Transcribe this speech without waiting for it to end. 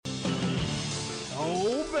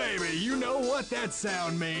baby, you know what that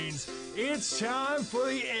sound means. It's time for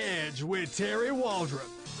The Edge with Terry Waldrop.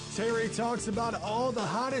 Terry talks about all the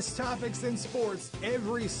hottest topics in sports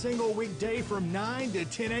every single weekday from 9 to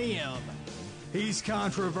 10 a.m. He's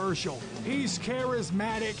controversial, he's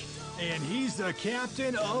charismatic, and he's the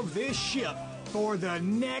captain of this ship for the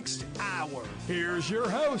next hour. Here's your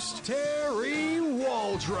host, Terry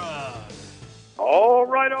Waldrop. All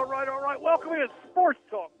right. Welcome in Sports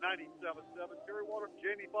Talk 97.7. Terry Waldrop,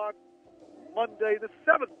 Jamie Foxx. Monday, the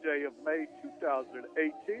 7th day of May,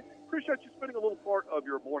 2018. Appreciate you spending a little part of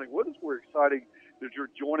your morning with us. We're excited that you're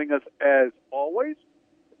joining us as always.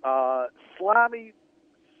 Slimy,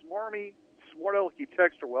 smarmy, smart alecky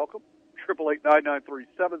texter, welcome.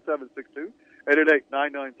 888-993-7762.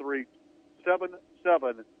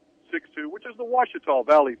 888-993-7762, which is the Ouachita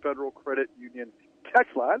Valley Federal Credit Union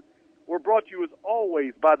text line. We're brought to you, as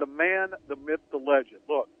always, by the man, the myth, the legend.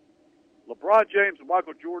 Look, LeBron James and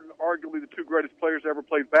Michael Jordan, arguably the two greatest players ever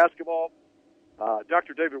played basketball.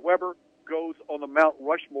 Dr. David Weber goes on the Mount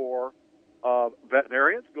Rushmore of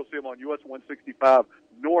veterinarians. Go see him on US 165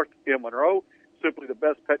 North in Monroe. Simply the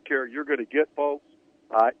best pet care you're going to get, folks,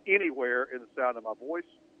 anywhere in the sound of my voice.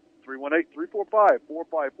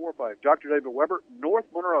 318-345-4545. Dr. David Weber, North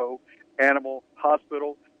Monroe Animal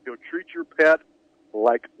Hospital. He'll treat your pet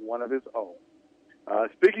like one of his own.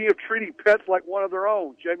 Speaking of treating pets like one of their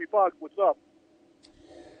own, Jamie Foxx, what's up?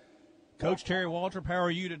 Coach Terry Waldrop, how are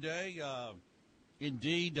you today?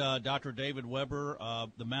 Indeed, Dr. David Weber,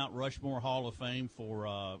 the Mount Rushmore Hall of Fame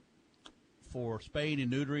for spaying and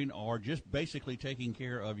neutering, or just basically taking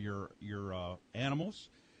care of your animals.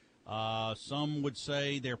 Some would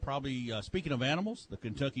say they're probably, speaking of animals, the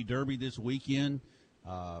Kentucky Derby this weekend,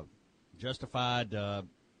 justified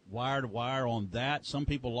wire to wire on that. Some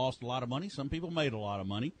people lost a lot of money. Some people made a lot of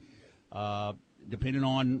money, depending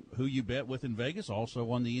on who you bet with in Vegas.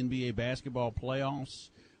 Also on the NBA basketball playoffs,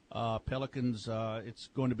 Pelicans, it's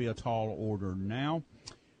going to be a tall order now.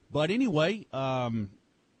 But anyway, a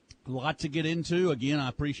lot to get into. Again, I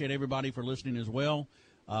appreciate everybody for listening as well.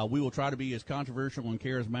 We will try to be as controversial and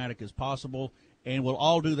charismatic as possible, and we'll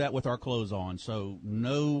all do that with our clothes on. So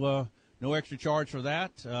no extra charge for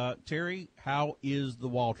that. Terry, how is the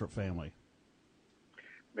Waldrop family?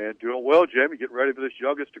 Man, doing well, Jamie. Getting ready for this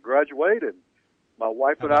youngest to graduate, and my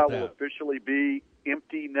wife and I will officially be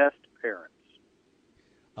empty nest parents.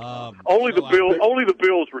 Only the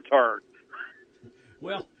bills return.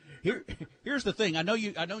 Well, here's the thing. I know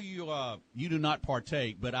you do not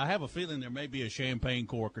partake, but I have a feeling there may be a champagne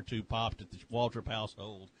cork or two popped at the Waldrop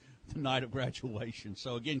household the night of graduation.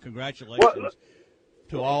 So again, congratulations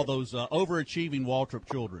to all those overachieving Waldrop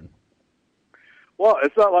children. Well,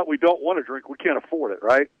 it's not like we don't want to drink; we can't afford it,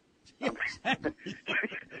 right? Yeah, exactly.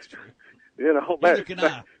 That's true. You know, neither can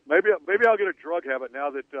I. Maybe I'll get a drug habit now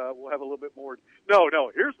that we'll have a little bit more. No.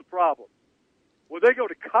 Here's the problem: when they go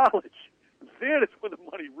to college, then it's when the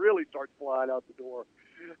money really starts flying out the door.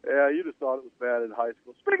 Yeah, you just thought it was bad in high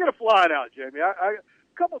school. Speaking of flying out, Jamie, a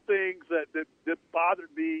couple things that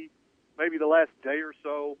bothered me maybe the last day or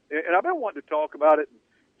so, and I've been wanting to talk about it, and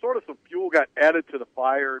sort of some fuel got added to the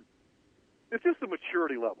fire. It's just the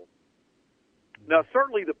maturity level. Now,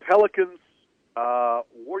 certainly the Pelicans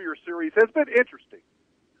Warrior series has been interesting.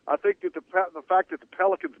 I think that the fact that the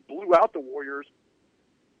Pelicans blew out the Warriors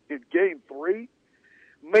in Game 3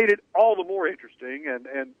 made it all the more interesting,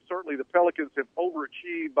 and certainly the Pelicans have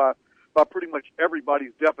overachieved by pretty much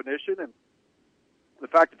everybody's definition, and the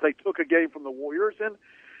fact that they took a game from the Warriors, and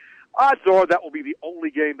odds are that will be the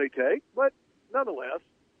only game they take, but nonetheless,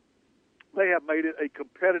 they have made it a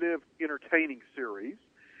competitive, entertaining series.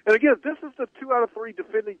 And again, this is the 2 out of 3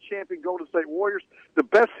 defending champion Golden State Warriors, the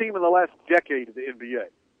best team in the last decade of the NBA.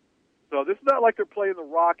 So this is not like they're playing the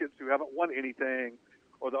Rockets, who haven't won anything,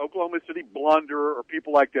 or the Oklahoma City Blunder, or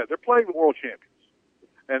people like that. They're playing the world champions,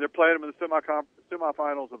 and they're playing them in the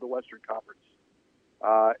semifinals of the Western Conference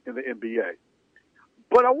in the NBA.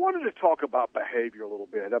 But I wanted to talk about behavior a little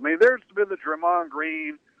bit. I mean, there's been the Draymond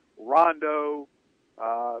Green, Rondo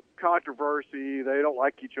controversy. They don't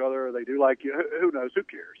like each other. They do like you. Who knows? Who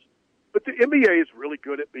cares? But the NBA is really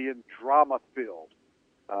good at being drama-filled.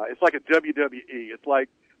 It's like a WWE. It's like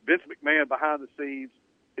Vince McMahon behind the scenes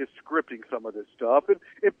is scripting some of this stuff. And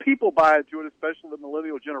people buy into it, especially the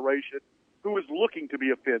millennial generation who is looking to be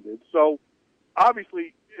offended. So,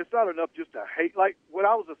 obviously, it's not enough just to hate. Like, when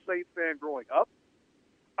I was a Saints fan growing up,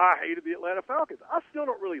 I hated the Atlanta Falcons. I still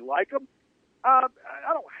don't really like them. I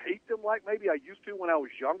don't hate them like maybe I used to when I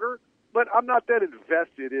was younger, but I'm not that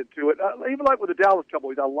invested into it. Even like with the Dallas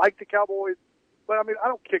Cowboys, I like the Cowboys, but I mean, I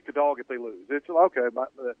don't kick the dog if they lose. It's okay.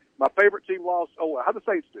 My favorite team lost. Oh, how the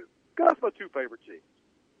Saints do? 'Cause that's my two favorite teams.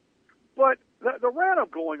 But the rant I'm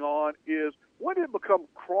going on is when did it become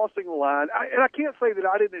crossing the line? And I can't say that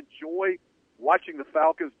I didn't enjoy watching the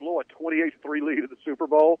Falcons blow a 28-3 lead in the Super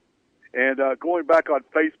Bowl and going back on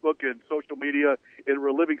Facebook and social media and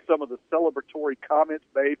reliving some of the celebratory comments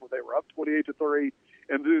made when they were up 28-3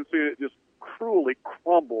 and then seeing it just cruelly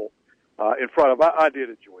crumble in front of. I did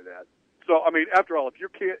enjoy that. So, I mean, after all, if your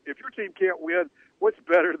team can't win, what's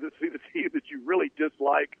better than to see the team that you really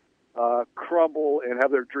dislike crumble and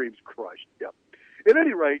have their dreams crushed? Yep. At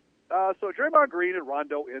any rate, so Draymond Green and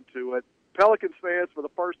Rondo into it. Pelicans fans, for the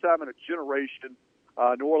first time in a generation,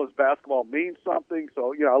 New Orleans basketball means something.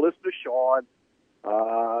 So, I listen to Sean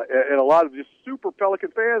and a lot of just super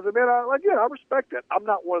Pelican fans. And, man, I respect that. I'm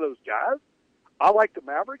not one of those guys. I like the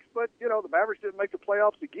Mavericks, but, the Mavericks didn't make the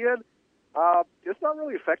playoffs again. It's not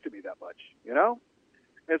really affected me that much,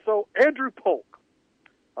 And so Andrew Polk,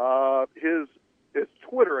 his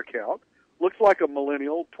Twitter account looks like a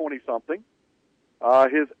millennial, 20-something.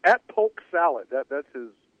 His @PolkSalad, that's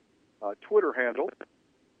his Twitter handle,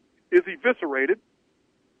 is eviscerated,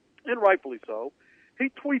 and rightfully so. He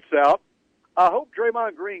tweets out, "I hope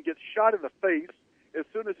Draymond Green gets shot in the face as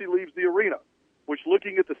soon as he leaves the arena," which,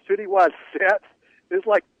 looking at the citywide stats, is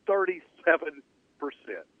like 37%.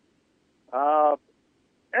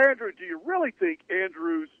 Andrew, do you really think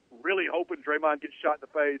Andrew's really hoping Draymond gets shot in the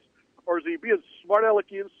face, or is he being smart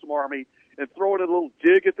alecky and smarmy and throwing a little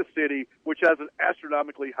dig at the city, which has an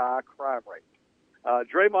astronomically high crime rate?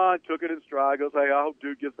 Draymond took it in stride, goes, "Hey, I hope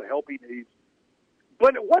dude gets the help he needs."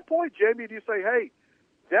 But at what point, Jamie, do you say, "Hey,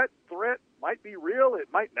 that threat might be real, it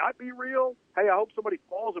might not be real. Hey, I hope somebody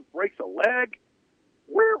falls and breaks a leg"?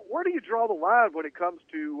 Where do you draw the line when it comes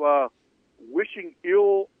to wishing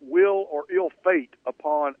ill will or ill fate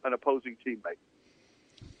upon an opposing teammate?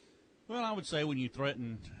 Well, I would say when you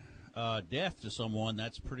threaten death to someone,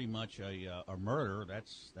 that's pretty much a murder.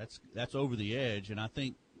 That's over the edge, and I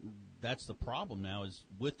think that's the problem now is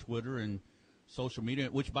with Twitter and social media.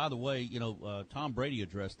 Which, by the way, Tom Brady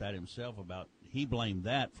addressed that himself about he blamed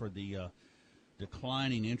that for the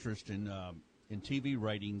declining interest in TV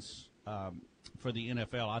ratings for the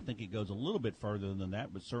NFL. I think it goes a little bit further than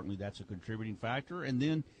that, but certainly that's a contributing factor. And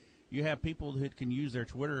then you have people that can use their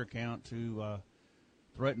Twitter account to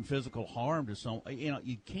threaten physical harm to someone.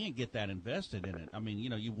 You can't get that invested in it. I mean,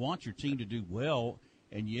 you want your team to do well.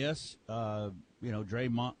 And yes,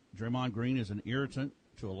 Draymond Green is an irritant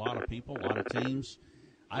to a lot of people, a lot of teams.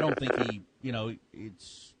 I don't think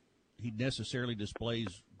he necessarily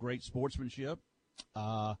displays great sportsmanship.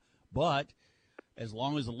 But as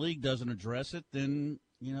long as the league doesn't address it, then,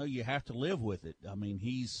 you have to live with it. I mean,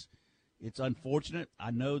 it's unfortunate.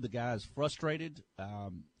 I know the guy's frustrated. I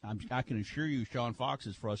can assure you Sean Fox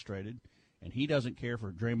is frustrated, and he doesn't care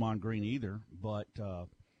for Draymond Green either. But,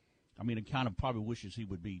 it kind of probably wishes he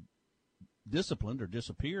would be disciplined or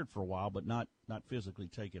disappeared for a while, but not physically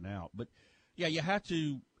taken out. But, yeah, you have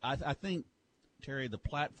to I think, Terry, the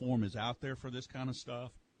platform is out there for this kind of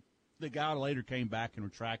stuff. The guy later came back and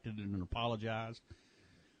retracted it and apologized.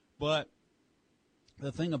 But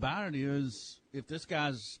the thing about it is, if this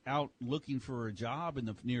guy's out looking for a job in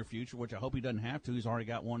the near future, which I hope he doesn't have to, he's already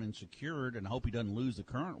got one and secured, and I hope he doesn't lose the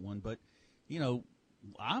current one. But,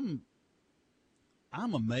 I'm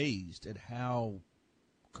amazed at how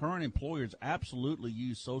current employers absolutely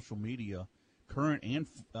use social media, current and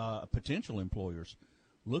potential employers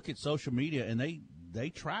look at social media, and they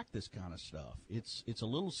track this kind of stuff. It's a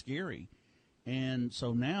little scary. And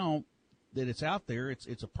so now that it's out there,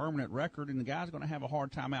 it's a permanent record, and the guy's going to have a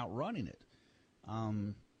hard time outrunning it.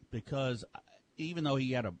 Because even though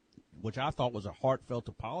he had which I thought was a heartfelt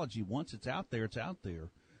apology, once it's out there, it's out there.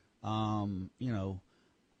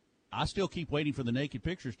 I still keep waiting for the naked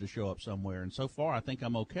pictures to show up somewhere, and so far I think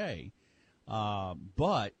I'm okay.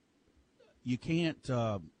 But you can't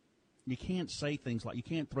say things like, you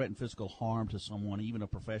can't threaten physical harm to someone, even a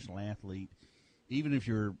professional athlete, even if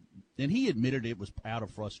you're – and he admitted it was out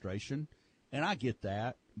of frustration, and I get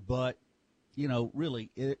that. But, really,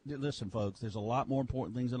 listen, folks, there's a lot more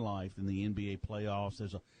important things in life than the NBA playoffs.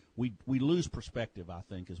 We lose perspective, I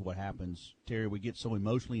think, is what happens, Terry. We get so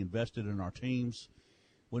emotionally invested in our teams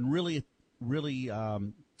when really,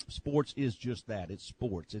 sports is just that. It's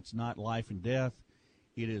sports. It's not life and death.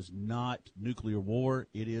 It is not nuclear war.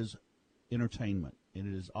 It is entertainment. And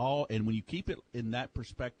it is all. And when you keep it in that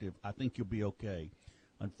perspective, I think you'll be okay.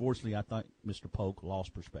 Unfortunately, I think Mr. Polk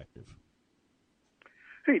lost perspective.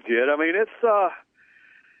 He did. I mean, it's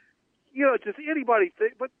just anybody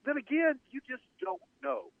think. But then again, you just don't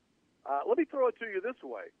know. Let me throw it to you this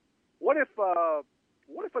way: what if a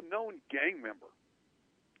known gang member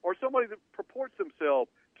or somebody that purports themselves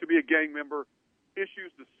to be a gang member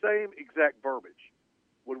issues the same exact verbiage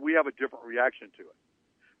when we have a different reaction to it.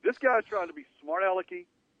 This guy's trying to be smart alecky.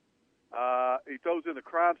 He throws in the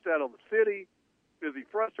crime stat on the city. Is he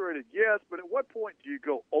frustrated? Yes, but at what point do you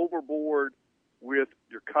go overboard with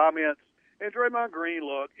your comments? And Draymond Green,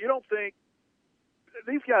 look, you don't think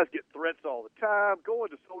these guys get threats all the time, go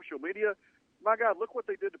into social media. My God, look what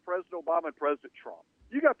they did to President Obama and President Trump.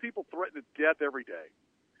 You got people threatened to death every day.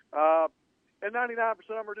 And 99% of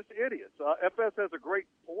them are just idiots. FS has a great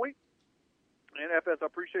point. And FS, I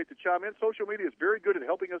appreciate the chime in. Social media is very good at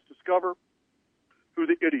helping us discover who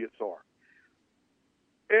the idiots are.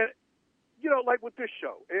 And, you know, like with this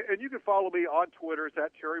show, and you can follow me on Twitter. It's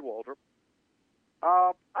at Terry Waldrop.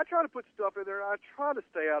 I try to put stuff in there. I try to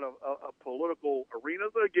stay out of political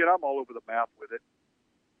arenas. Again, I'm all over the map with it.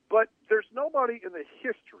 But there's nobody in the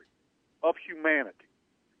history of humanity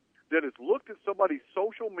that has looked at somebody's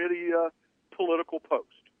social media political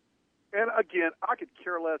post. And again, I could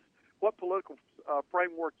care less what political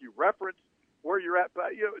framework you reference, where you're at.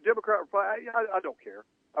 But, you know, Democrat, I don't care.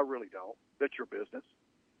 I really don't. That's your business.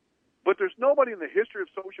 But there's nobody in the history of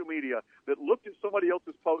social media that looked at somebody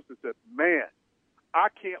else's post and said, man, I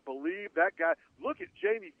can't believe that guy. Look at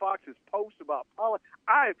Jamie Foxx's post about politics.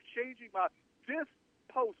 I am changing this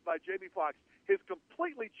post by Jamie Foxx has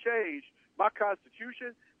completely changed my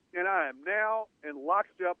Constitution, and I am now in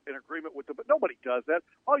lockstep in agreement with them. But nobody does that.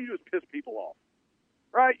 All you do is piss people off,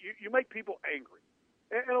 right? You make people angry.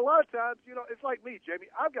 And a lot of times, you know, it's like me, Jamie.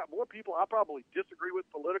 I've got more people I probably disagree with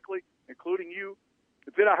politically, including you,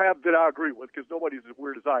 than I have that I agree with, because nobody's as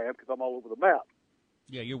weird as I am, because I'm all over the map.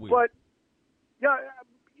 Yeah, you're weird. But, yeah,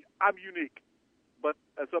 I'm unique. But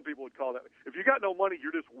as some people would call that, if you got no money,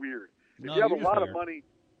 you're just weird. If you have a lot of money,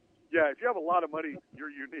 if you have a lot of money,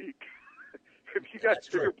 you're unique. If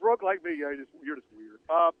you're broke like me, you're just weird.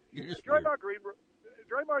 Draymond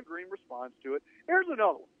Green responds to it. Here's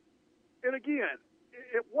another one. And again,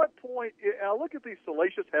 at what point? I look at these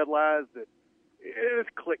salacious headlines that it's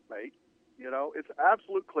clickbait. You know, it's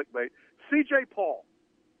absolute clickbait. C.J. Paul,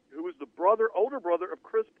 who is the older brother of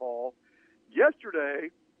Chris Paul, yesterday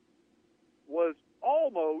was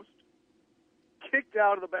almost kicked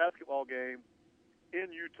out of the basketball game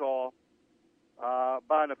in Utah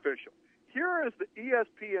by an official. Here is the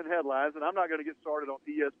ESPN headlines, and I'm not going to get started on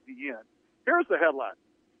ESPN. Here's the headline.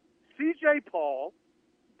 C.J. Paul,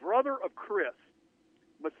 brother of Chris,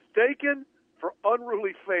 mistaken for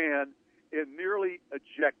unruly fan and nearly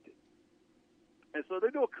ejected. And so they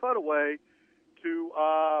do a cutaway to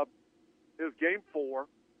his Game 4.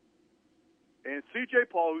 And C.J.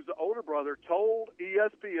 Paul, who's the older brother, told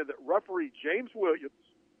ESPN that referee James Williams,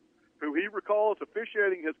 who he recalls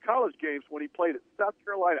officiating his college games when he played at South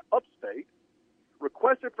Carolina Upstate,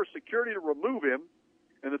 requested for security to remove him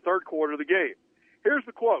in the third quarter of the game. Here's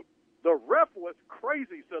the quote. The ref was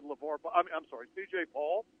crazy, said C.J.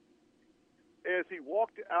 Paul, as he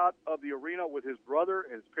walked out of the arena with his brother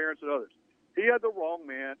and his parents and others. He had the wrong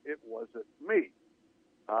man. It wasn't me.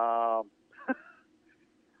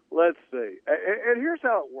 Let's see. And here's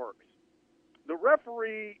how it works. The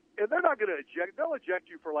referee, and they're not going to eject. They'll eject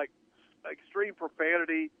you for, like, extreme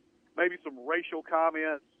profanity, maybe some racial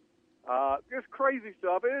comments. Just crazy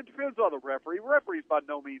stuff. And it depends on the referee. Referees by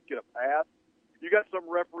no means get a pass. You got some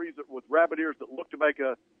referees with rabbit ears that look to make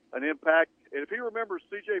an impact. And if he remembers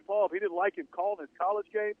C.J. Paul, if he didn't like him calling his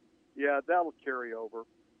college game, yeah, that'll carry over.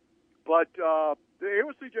 But here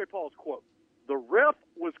was C.J. Paul's quote. The ref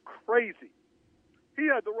was crazy. He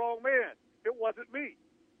had the wrong man. It wasn't me.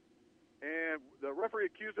 And the referee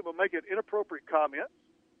accused him of making inappropriate comments.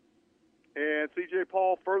 And C.J.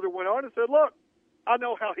 Paul further went on and said, look, I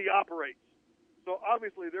know how he operates. So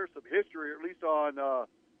obviously there's some history, or at least on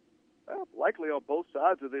likely on both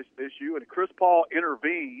sides of this issue. And Chris Paul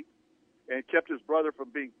intervened and kept his brother from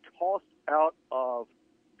being tossed out of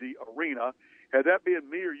the arena. Had that been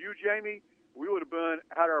me or you, Jamie, we would have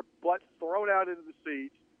had our butts thrown out into the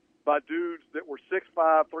seats by dudes that were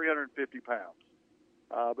 6'5", 350 pounds.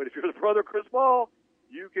 But if you're the brother of Chris Paul,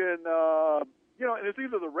 you can, and it's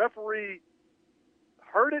either the referee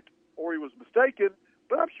heard it or he was mistaken.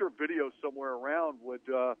 But I'm sure video somewhere around would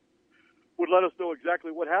let us know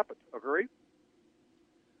exactly what happened. Agree?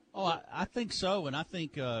 Oh, I think so, and I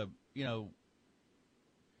think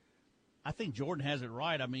I think Jordan has it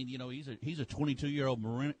right. I mean, he's a 22-year-old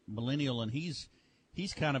millennial, and he's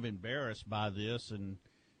kind of embarrassed by this, and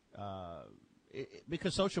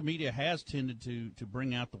because social media has tended to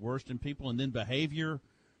bring out the worst in people, and then behavior,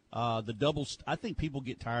 I think people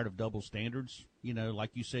get tired of double standards.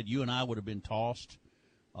 Like you said, you and I would have been tossed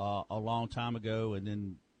a long time ago, and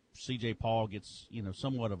then C.J. Paul gets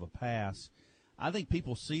somewhat of a pass. I think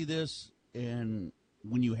people see this and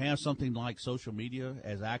when you have something like social media,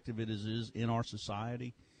 as active it is in our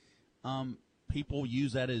society, people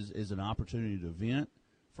use that as an opportunity to vent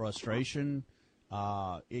frustration.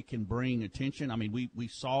 It can bring attention. I mean, we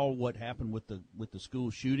saw what happened with the school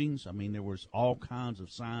shootings. I mean, there was all kinds of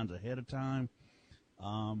signs ahead of time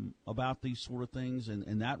about these sort of things. And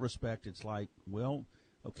in that respect, it's like, well,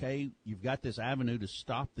 okay, you've got this avenue to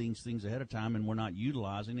stop these things ahead of time, and we're not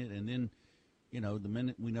utilizing it. And then, the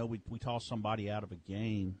minute we know we toss somebody out of a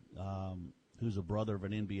game who's a brother of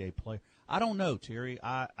an NBA player. I don't know, Terry.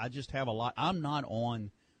 I just have a lot. I'm not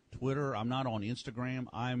on Twitter. I'm not on Instagram.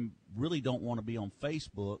 I really don't want to be on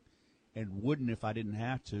Facebook, and wouldn't if I didn't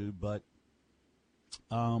have to. But,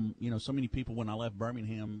 so many people when I left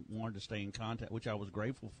Birmingham wanted to stay in contact, which I was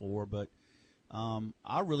grateful for. But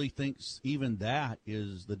I really think even that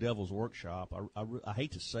is the devil's workshop. I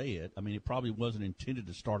hate to say it. I mean, it probably wasn't intended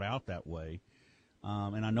to start out that way.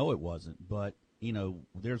 And I know it wasn't, but,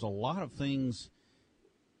 there's a lot of things,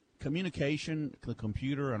 communication, the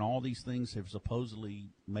computer, and all these things have supposedly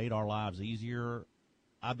made our lives easier.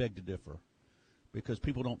 I beg to differ, because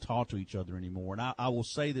people don't talk to each other anymore. And I will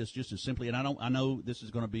say this just as simply, and I know this is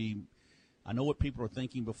going to be, I know what people are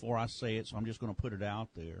thinking before I say it, so I'm just going to put it out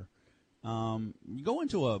there. You go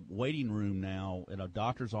into a waiting room now at a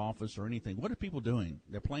doctor's office or anything, what are people doing?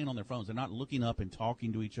 They're playing on their phones. They're not looking up and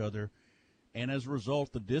talking to each other. And as a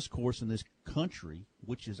result, the discourse in this country,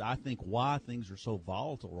 which is, I think, why things are so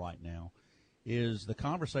volatile right now, is the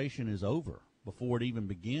conversation is over before it even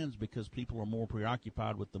begins, because people are more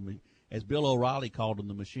preoccupied with as Bill O'Reilly called them,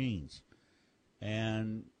 the machines.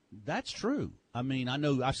 And that's true. I mean, I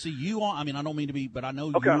know I see you on. I mean, I don't mean to be, but I know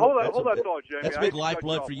you. Okay, hold that thought, Jamie. That's big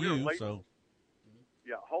lifeblood for you. So.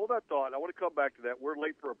 Yeah, hold that thought. I want to come back to that. We're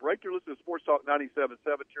late for a break. You're listening to Sports Talk 97.7.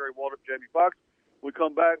 Terry Waldrop, Jamie Foxx. We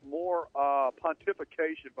come back, more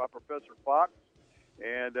pontification by Professor Fox,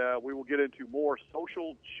 and we will get into more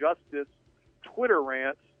social justice Twitter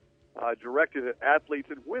rants directed at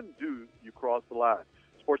athletes, and when do you cross the line?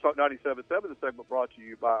 Sports Talk 97.7, the segment brought to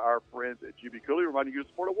you by our friends at GB Cooley, reminding you to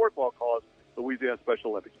support a worthwhile cause, Louisiana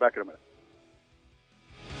Special Olympics. Back in a minute.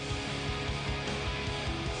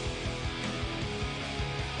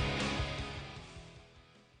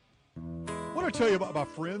 I want to tell you about my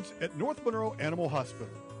friends at North Monroe Animal Hospital.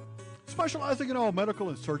 Specializing in all medical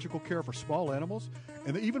and surgical care for small animals,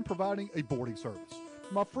 and they're even providing a boarding service.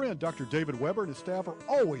 My friend Dr. David Weber and his staff are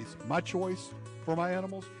always my choice for my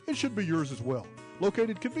animals. It should be yours as well.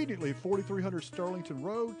 Located conveniently at 4300 Sterlington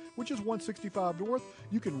Road, which is 165 North.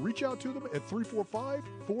 You can reach out to them at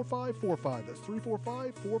 345-4545. That's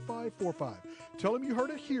 345-4545. Tell them you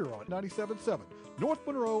heard it here on 97.7 North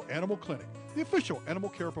Monroe Animal Clinic, the official animal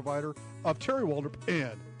care provider of Terry Waldrop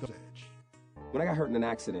and The Edge. When I got hurt in an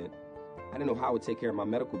accident, I didn't know how I would take care of my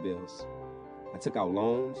medical bills. I took out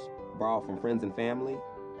loans, borrowed from friends and family,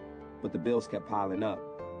 but the bills kept piling up.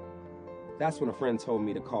 That's when a friend told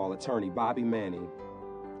me to call attorney Bobby Manning.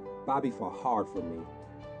 Bobby fought hard for me.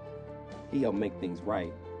 He helped make things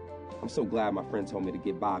right. I'm so glad my friend told me to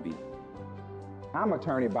get Bobby. I'm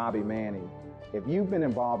attorney Bobby Manning. If you've been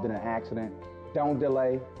involved in an accident, don't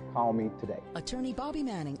delay. Call me today. Attorney Bobby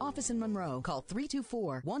Manning, office in Monroe. Call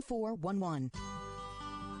 324-1411.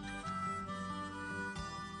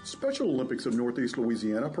 Special Olympics of Northeast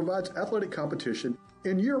Louisiana provides athletic competition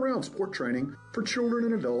and year-round sport training for children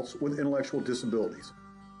and adults with intellectual disabilities.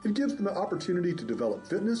 It gives them the opportunity to develop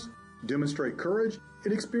fitness, demonstrate courage,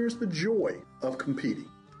 and experience the joy of competing.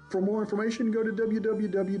 For more information, go to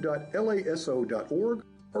www.laso.org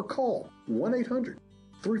or call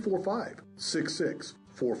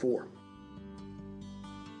 1-800-345-6644.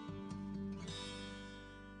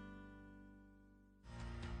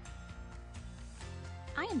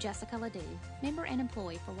 I am Jessica Ledoux, member and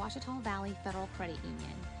employee for Ouachita Valley Federal Credit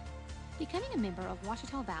Union. Becoming a member of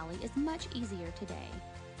Ouachita Valley is much easier today.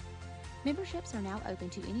 Memberships are now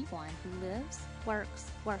open to anyone who lives,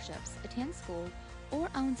 works, worships, attends school,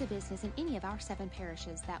 or owns a business in any of our 7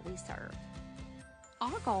 parishes that we serve.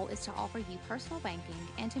 Our goal is to offer you personal banking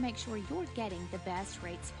and to make sure you're getting the best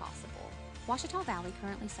rates possible. Ouachita Valley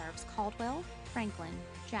currently serves Caldwell, Franklin,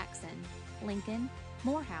 Jackson, Lincoln,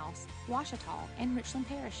 Morehouse, Ouachita, and Richland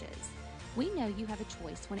parishes. We know you have a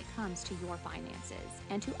choice when it comes to your finances,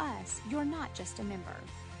 and to us, you're not just a member.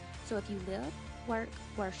 So if you live, work,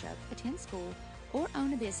 worship, attend school, or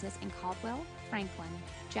own a business in Caldwell, Franklin,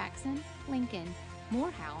 Jackson, Lincoln,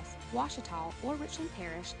 Morehouse, Ouachita, or Richland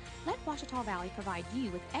Parish, let Ouachita Valley provide you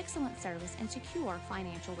with excellent service and secure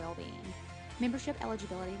financial well-being. Membership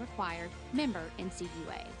eligibility required. Member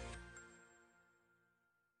NCUA.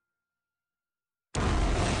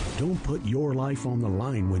 Don't put your life on the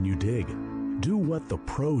line when you dig. Do what the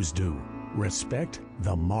pros do. Respect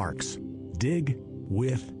the marks. Dig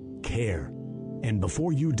with care. And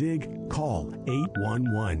before you dig, call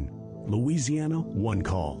 811. Louisiana One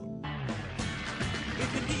Call.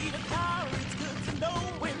 If you need a car, it's good to know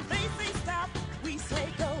when they say stop, we say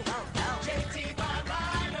go. JT by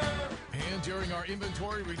Ryder. And during our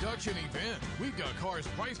inventory reduction event, we've got cars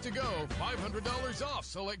priced to go $500 off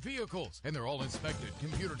select vehicles. And they're all inspected,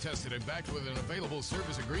 computer tested, and backed with an available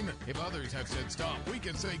service agreement. If others have said stop, we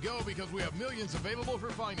can say go because we have millions available for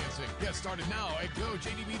financing. Get started now at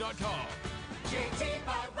gojdb.com. JT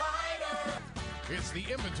by Ryder. It's the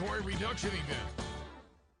inventory reduction event.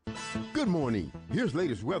 Good morning. Here's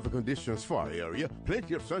latest weather conditions for our area.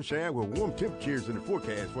 Plenty of sunshine with warm temperatures in the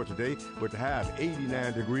forecast for today with a high of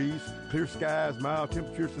 89 degrees. Clear skies, mild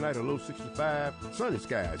temperatures tonight, a low 65. Sunny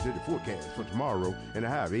skies in the forecast for tomorrow and a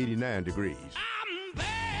high of 89 degrees. I'm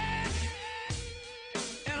back,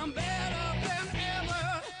 and I'm better than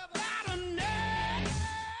ever. Got a knack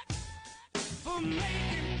for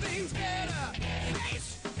making things better.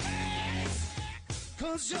 Face facts,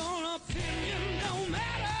 'cause your opinion don't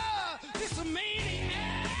matter. This a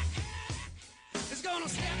maniac is gonna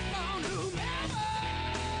step on whomever.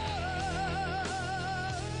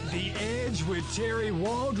 The Edge with Terry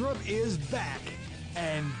Waldrop is back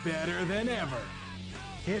and better than ever.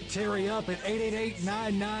 Hit Terry up at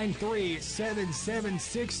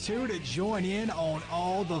 888-993-7762 to join in on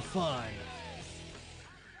all the fun.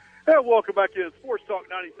 And welcome back in Sports Talk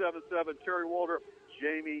 97.7. Terry Waldrop,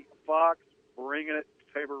 Jamie Foxx, bringing it.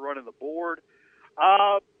 Tabor running the board.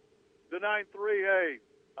 The 9-3, hey,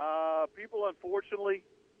 people unfortunately,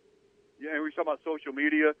 we were talking about social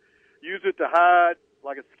media, use it to hide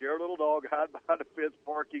like a scared little dog, hide behind a fence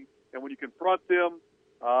barking, and when you confront them,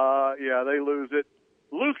 they lose it.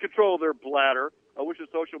 Lose control of their bladder. I wish the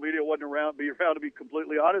social media wasn't around. To be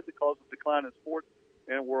completely honest. It causes decline in sports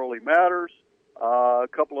and worldly matters. A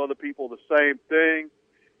couple other people, the same thing.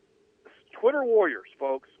 Twitter warriors,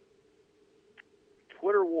 folks.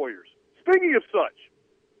 Twitter warriors. Speaking of such,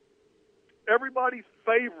 everybody's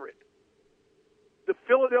favorite, the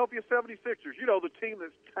Philadelphia 76ers, the team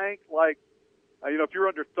that's tanked like, if you're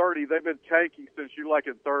under 30, they've been tanking since you're like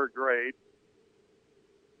in third grade.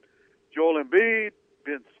 Joel Embiid,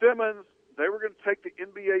 Ben Simmons, they were going to take the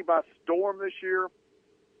NBA by storm this year.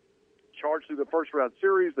 Charged through the first round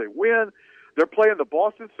series, they win. They're playing the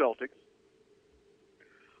Boston Celtics.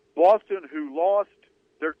 Boston, who lost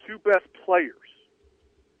their two best players,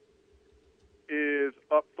 is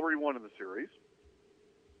up 3-1 in the series,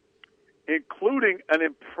 including an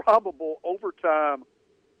improbable overtime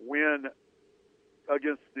win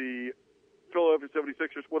against the Philadelphia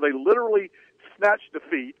 76ers where they literally snatched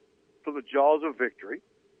defeat from the jaws of victory.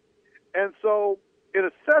 And so in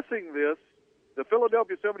assessing this, the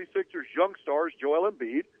Philadelphia 76ers young stars, Joel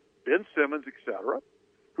Embiid, Ben Simmons, etc.,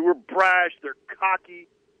 who are brash, they're cocky,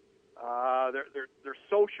 they're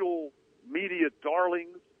social media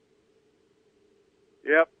darlings.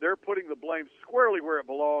 Yep, they're putting the blame squarely where it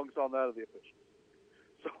belongs on that of the officials.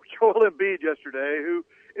 So Joel Embiid yesterday, who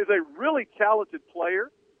is a really talented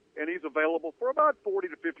player, and he's available for about 40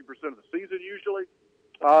 to 50% of the season usually,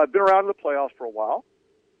 been around in the playoffs for a while.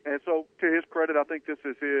 And so to his credit, I think this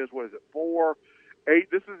is his,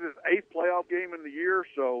 this is his 8th playoff game in the year,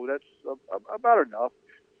 so that's about enough.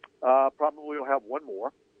 Probably will have one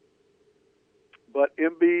more. But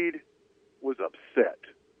Embiid was upset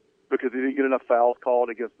because he didn't get enough fouls called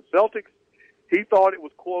against the Celtics. He thought it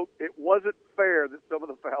was, quote, it wasn't fair that some of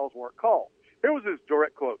the fouls weren't called. Here was his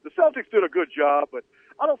direct quote. The Celtics did a good job, but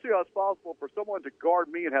I don't see how it's possible for someone to guard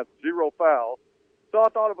me and have 0 fouls. So I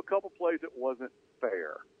thought of a couple plays that wasn't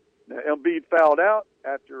fair. Now, Embiid fouled out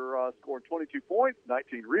after scoring 22 points,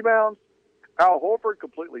 19 rebounds. Al Horford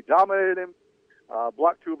completely dominated him,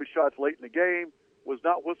 blocked 2 of his shots late in the game, was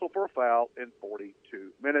not whistled for a foul in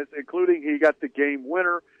 42 minutes, including he got the game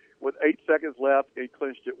winner with 8 seconds left. He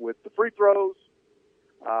clinched it with the free throws.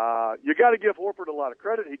 You got to give Horford a lot of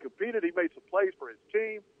credit. He competed. He made some plays for his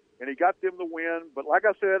team, and he got them the win. But like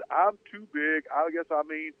I said, I'm too big.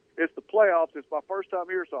 It's the playoffs. It's my first time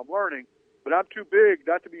here, so I'm learning. But I'm too big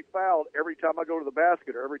not to be fouled every time I go to the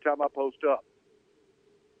basket or every time I post up.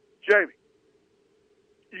 Jamie,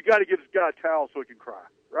 you got to give this guy a towel so he can cry,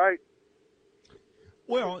 right?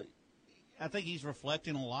 Well, I think he's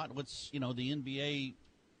reflecting a lot. The NBA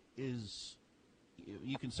is,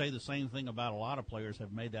 you can say the same thing about a lot of players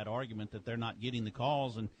have made that argument that they're not getting the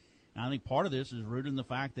calls. And I think part of this is rooted in the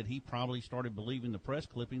fact that he probably started believing the press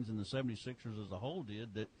clippings and the 76ers as a whole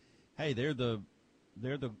did that, hey, they're the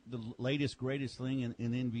latest, greatest thing in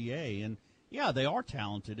NBA. yeah, they are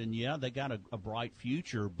talented, and yeah, they got a bright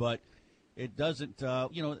future, but it doesn't.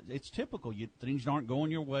 It's typical. Things aren't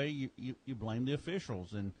going your way. You blame the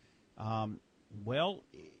officials, and well,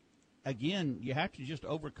 again, you have to just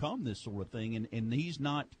overcome this sort of thing, and he's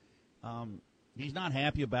not. He's not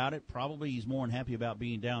happy about it. Probably he's more unhappy about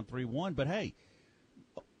being down 3-1. But, hey,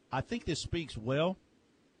 I think this speaks well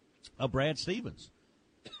of Brad Stevens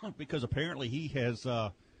because apparently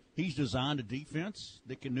he's designed a defense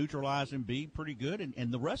that can neutralize Embiid pretty good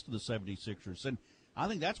and the rest of the 76ers. And I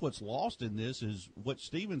think that's what's lost in this is what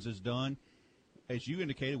Stevens has done, as you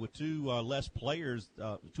indicated, with two less players,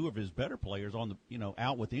 two of his better players on the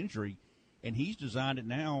out with injury, and he's designed it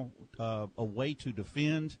now a way to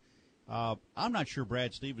defend. I'm not sure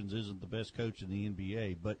Brad Stevens isn't the best coach in the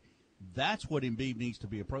NBA, but that's what Embiid needs to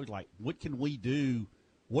be approached. Like, what can we do?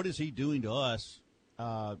 What is he doing to us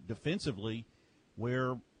defensively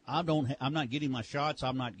where I'm not getting my shots,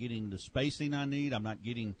 I'm not getting the spacing I need, I'm not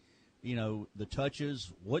getting, the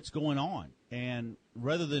touches. What's going on? And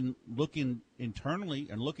rather than looking internally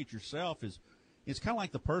and look at yourself, it's kind of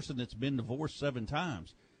like the person that's been divorced 7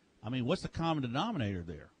 times. I mean, what's the common denominator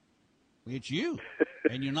there? It's you,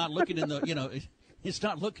 and you're not looking in the, it's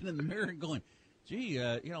not looking in the mirror and going, gee,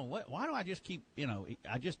 why do I just keep,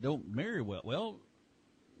 I just don't marry well. Well,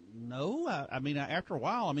 no, I mean, after a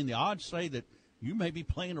while, the odds say that you may be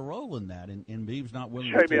playing a role in that, and Beeb's not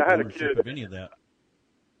willing to take ownership of any of that.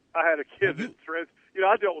 I had a kid that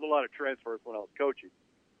I dealt with a lot of transfers when I was coaching.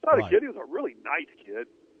 So I had a kid, he was a really nice kid.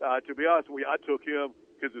 To be honest with you, I took him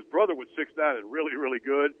because his brother was 6'9" and really, really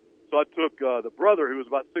good. So I took the brother, who was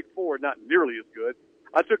about 6'4", not nearly as good.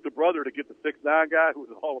 I took the brother to get the 6'9" guy, who was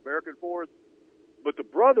an All-American for us. But the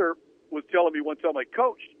brother was telling me one time, like,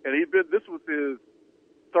 Coach, and this was his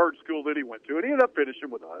third school that he went to, and he ended up finishing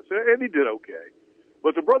with us, and he did okay.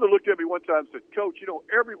 But the brother looked at me one time and said, Coach,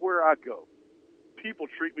 everywhere I go, people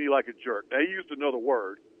treat me like a jerk. Now, he used another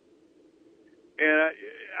word. And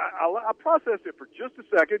I processed it for just a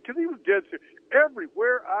second because he was dead serious.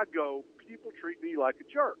 Everywhere I go, people treat me like a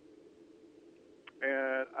jerk.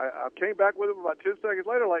 And I came back with him about 10 seconds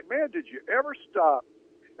later, like, man, did you ever stop?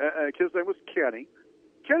 And his name was Kenny.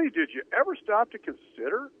 Kenny, did you ever stop to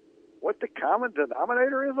consider what the common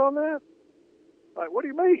denominator is on that? Like, what do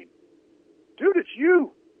you mean? Dude, it's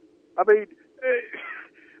you.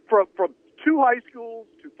 From 2 high schools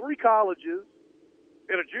to 3 colleges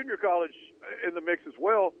and a junior college in the mix as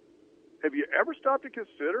well, have you ever stopped to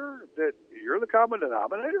consider that you're the common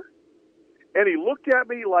denominator? And he looked at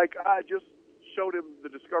me like I just showed him the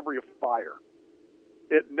discovery of fire.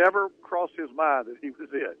 It never crossed his mind that he was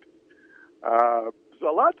it. So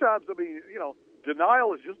a lot of times,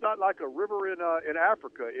 denial is just not like a river in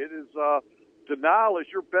Africa. It is denial is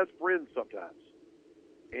your best friend sometimes.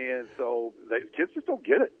 And so kids just don't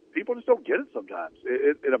get it. People just don't get it sometimes.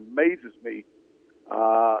 It amazes me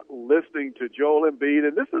listening to Joel Embiid,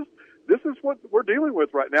 and this is what we're dealing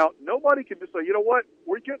with right now. Nobody can just say, you know what,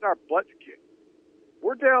 we're getting our butts kicked.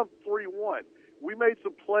 We're down 3-1. We made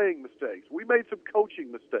some playing mistakes. We made some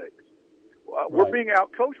coaching mistakes. We're being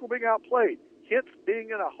out-coached. We're being outplayed. Hence being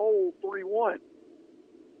in a hole 3-1.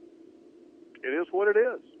 It is what it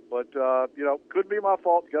is. But, couldn't be my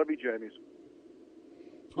fault. It's got to be Jamie's.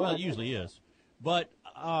 Well, it usually is. But,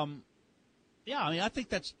 I think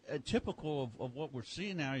that's typical of what we're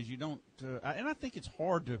seeing now is you don't and I think it's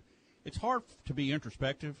hard to be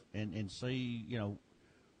introspective and say,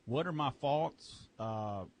 what are my faults?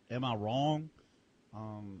 Am I wrong?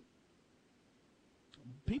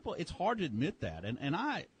 It's hard to admit that. And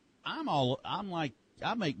I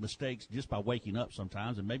make mistakes just by waking up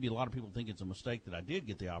sometimes, and maybe a lot of people think it's a mistake that I did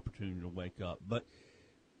get the opportunity to wake up. But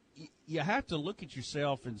you have to look at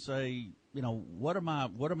yourself and say, what are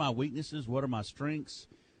my weaknesses? What are my strengths?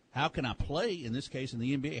 How can I play, in this case in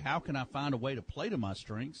the NBA, how can I find a way to play to my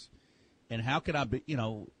strengths? And how can I be,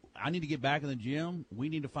 I need to get back in the gym. We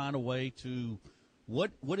need to find a way to,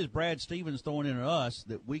 what is Brad Stevens throwing in at us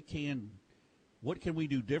that what can we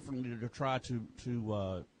do differently to try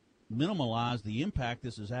to minimize the impact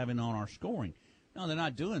this is having on our scoring? No, they're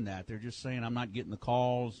not doing that. They're just saying, I'm not getting the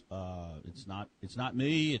calls. It's not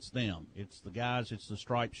me. It's them. It's the guys. It's the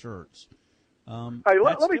striped shirts. Hey,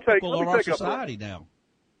 let me take our society now.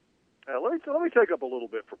 Let me take up a little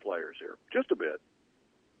bit for players here, just a bit.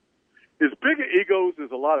 As big of egos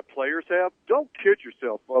as a lot of players have, don't kid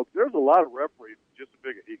yourself, folks. There's a lot of referees with just a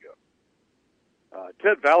big ego.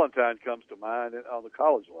 Ted Valentine comes to mind on the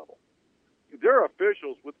college level. There are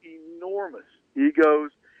officials with enormous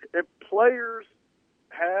egos, and players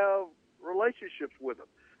have relationships with them.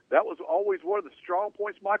 That was always one of the strong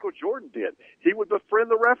points Michael Jordan did. He would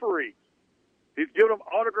befriend the referees. He's giving them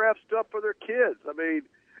autographed stuff for their kids. I mean,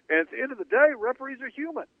 and at the end of the day, referees are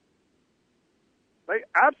human. They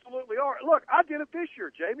absolutely are. Look, I did it this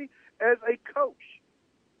year, Jamie, as a coach.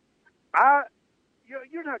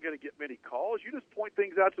 You're not going to get many calls. You just point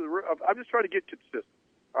things out to the room. I'm just trying to get consistent.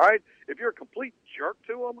 All right? If you're a complete jerk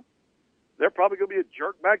to them, they're probably going to be a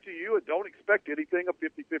jerk back to you, and don't expect anything a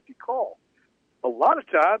 50-50 call. A lot of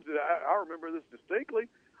times, I remember this distinctly,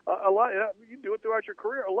 you do it throughout your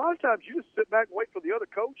career, a lot of times you just sit back and wait for the other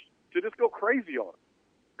coach to just go crazy on him.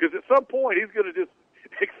 Because at some point, he's going to just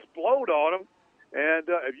explode on him. And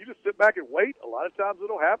if you just sit back and wait, a lot of times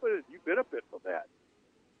it'll happen, and you benefit from that.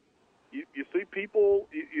 You see people,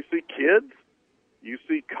 you see kids, you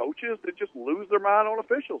see coaches that just lose their mind on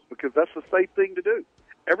officials because that's the safe thing to do.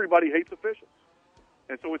 Everybody hates officials,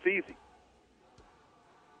 and so it's easy.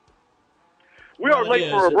 We are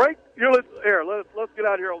late for a break. Let's get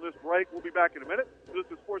out here on this break. We'll be back in a minute. This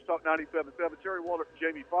is Sports Talk 97.7. Terry Waldrop,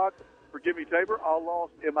 Jamie Foxx. Forgive me, Tabor. I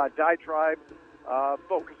lost in my diatribe.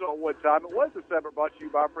 Focus on one time. It was a segment brought to you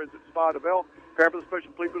by our friends at Spa Novell. Prepare for the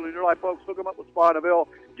special people in your life, folks. Hook them up with Spa Novell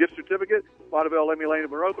gift certificate. Spa Novell, Emmy Lane in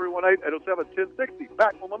Monroe, 318-807-1060.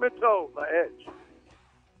 Back on Memento, The Edge.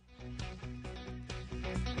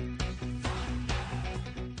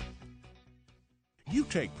 You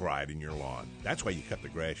take pride in your lawn. That's why you cut the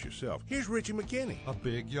grass yourself. Here's Richie McKinney. A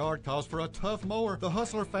big yard calls for a tough mower. The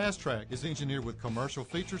Hustler Fast Track is engineered with commercial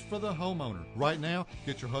features for the homeowner. Right now,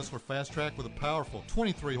 get your Hustler Fast Track with a powerful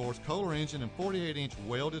 23-horse Kohler engine and 48-inch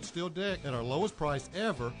welded steel deck at our lowest price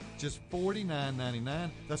ever, just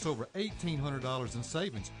 $49.99. That's over $1,800 in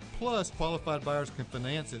savings. Plus, qualified buyers can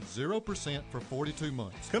finance at 0% for 42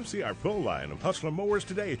 months. Come see our full line of Hustler mowers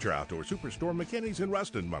today at your outdoor superstore, McKinney's in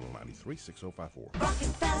Ruston, Model 936054.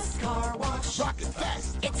 Rocket Fast Car Wash. Rocket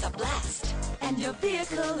Fast. It's a blast. And your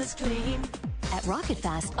vehicle is clean. At Rocket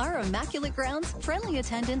Fast, our immaculate grounds, friendly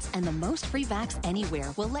attendants, and the most free vacs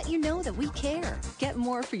anywhere will let you know that we care. Get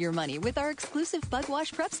more for your money with our exclusive bug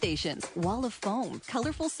wash prep stations, wall of foam,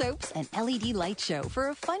 colorful soaps, and LED light show for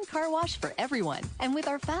a fun car wash for everyone. And with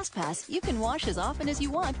our Fast Pass, you can wash as often as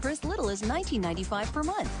you want for as little as $19.95 per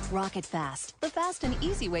month. Rocket Fast, the fast and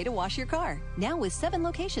easy way to wash your car. Now with 7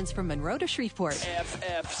 locations from Monroe to Shreveport.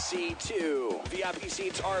 FFC2. VIP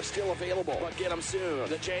seats are still available, but get them soon.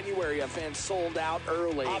 The January event sold out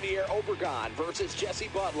early. Javier Obregon versus Jesse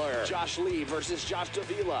Butler. Josh Lee versus Josh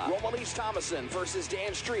Davila. Romalise Thomason versus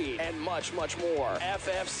Dan Street. And much, much more.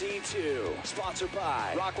 FFC2. Sponsored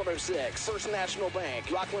by Rock 106, First National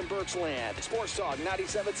Bank, Rockland Birchland, Sports Talk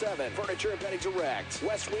 97.7, Furniture and Bedding Direct,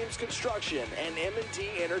 West Williams Construction, and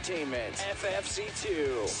M&T Entertainment.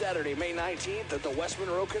 FFC2. Saturday, May 19th at the West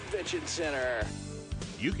Monroe Convention Center.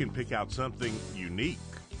 You can pick out something unique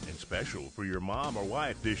and special for your mom or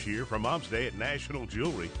wife this year for Mom's Day at National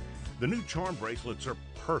Jewelry. The new charm bracelets are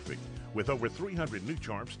perfect with over 300 new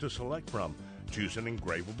charms to select from. Choose an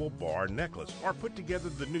engravable bar necklace or put together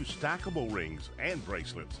the new stackable rings and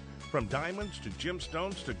bracelets. From diamonds to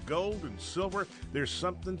gemstones to gold and silver, there's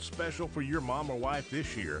something special for your mom or wife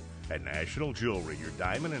this year at National Jewelry, your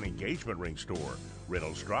diamond and engagement ring store.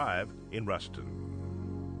 Reynolds Drive in Ruston.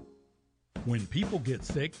 When people get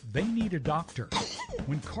sick, they need a doctor.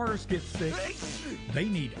 When cars get sick, they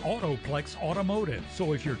need Autoplex Automotive.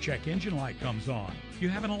 So if your check engine light comes on, you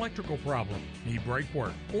have an electrical problem, need brake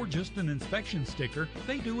work, or just an inspection sticker,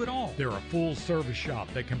 they do it all. They're a full service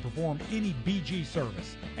shop that can perform any BG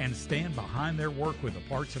service and stand behind their work with a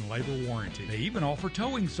parts and labor warranty. They even offer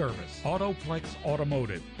towing service. Autoplex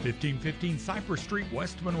Automotive, 1515 Cypress Street,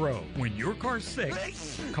 West Monroe. When your car's sick,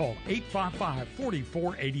 call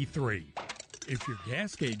 855-4483. If your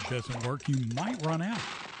gas gauge doesn't work, you might run out.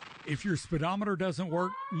 If your speedometer doesn't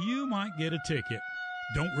work, you might get a ticket.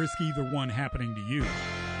 Don't risk either one happening to you.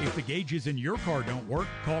 If the gauges in your car don't work,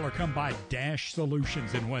 call or come by Dash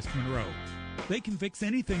Solutions in West Monroe. They can fix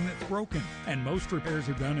anything that's broken, and most repairs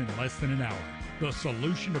are done in less than an hour. The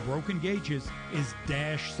solution to broken gauges is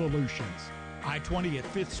Dash Solutions. I-20 at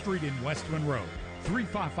 5th Street in West Monroe.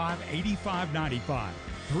 355-8595.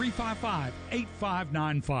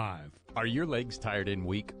 355-8595. Are your legs tired and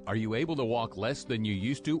weak? Are you able to walk less than you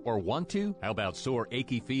used to or want to? How about sore,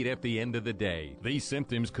 achy feet at the end of the day? These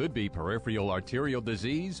symptoms could be peripheral arterial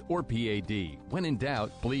disease or PAD. When in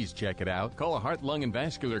doubt, please check it out. Call a Heart, Lung, and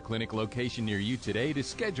Vascular Clinic location near you today to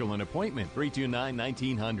schedule an appointment.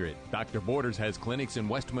 329-1900. Dr. Borders has clinics in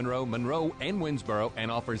West Monroe, Monroe, and Winsboro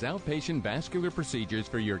and offers outpatient vascular procedures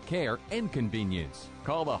for your care and convenience.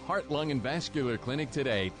 Call the Heart, Lung, and Vascular Clinic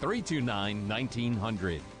today,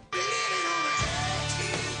 329-1900.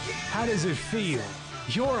 How does it feel?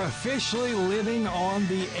 You're officially living on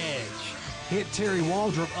the edge. Hit Terry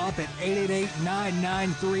Waldrop up at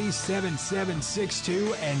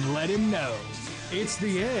 888-993-7762 and let him know. It's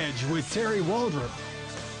The Edge with Terry Waldrop.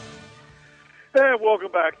 And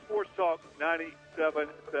welcome back. Sports Talk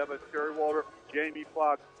 97.7. Terry Waldrop, Jamie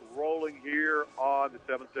Foxx rolling here on the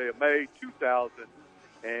 7th day of May,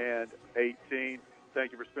 2018.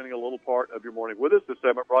 Thank you for spending a little part of your morning with us. This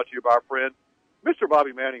segment brought to you by our friend, Mr.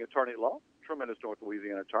 Bobby Manning, attorney at law. Tremendous North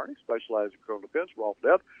Louisiana attorney, specializes in criminal defense, wrongful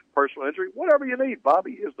death, personal injury, whatever you need.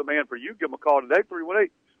 Bobby is the man for you. Give him a call today,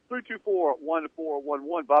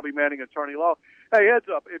 318-324-1411. Bobby Manning, attorney law. Hey, heads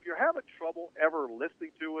up, if you're having trouble ever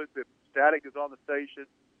listening to us, if static is on the station,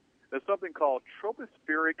 there's something called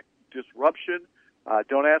tropospheric disruption.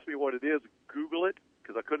 Don't ask me what it is. Google it,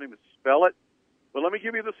 because I couldn't even spell it. But let me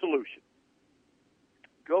give you the solution.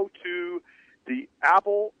 Go to the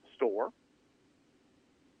Apple Store,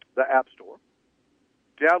 the App Store,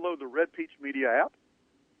 download the Red Peach Media app,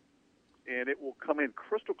 and it will come in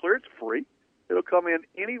crystal clear. It's free. It'll come in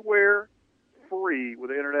anywhere free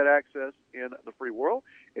with internet access in the free world,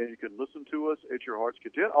 and you can listen to us at your heart's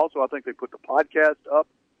content. Also, I think they put the podcast up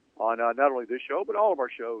on not only this show, but all of our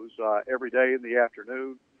shows every day in the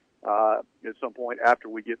afternoon at some point after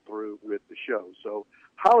we get through with the show. So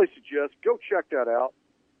highly suggest go check that out,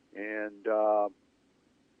 and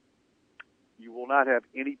you will not have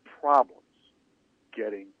any problems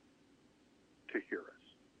getting to hear us.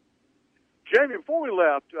 Jamie, before we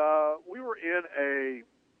left, we were in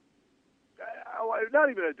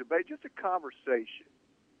not even a debate, just a conversation.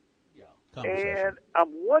 And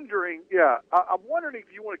I'm wondering, I'm wondering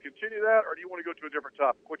if you want to continue that, or do you want to go to a different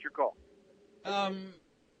topic? What's your call?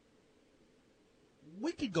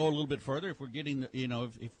 We could go a little bit further if we're getting,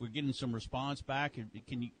 if we're getting some response back.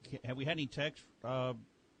 Have we had any text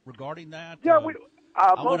regarding that? Yeah, I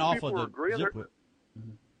most went off people of the agree.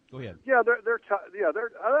 Go ahead. Yeah, I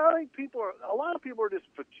think a lot of people are just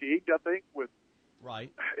fatigued. I think with right.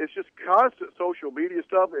 It's just constant social media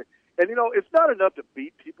stuff. And, it's not enough to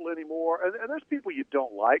beat people anymore. And there's people you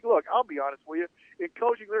don't like. Look, I'll be honest with you. In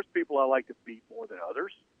coaching, there's people I like to beat more than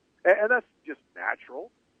others. And that's just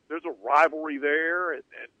natural. There's a rivalry there. And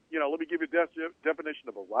let me give you a definition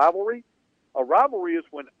of a rivalry. A rivalry is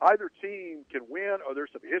when either team can win or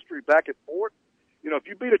there's some history back and forth. If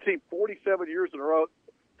you beat a team 47 years in a row,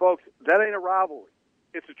 folks, that ain't a rivalry.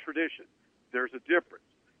 It's a tradition. There's a difference.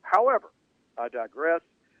 However, I digress.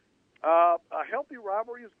 A healthy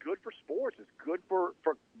rivalry is good for sports. It's good for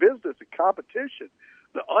business and competition.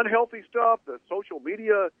 The unhealthy stuff, the social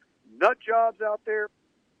media nut jobs out there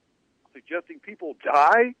suggesting people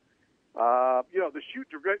die. The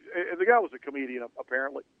and the guy was a comedian,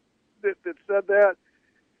 apparently, that said that.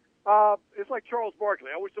 It's like Charles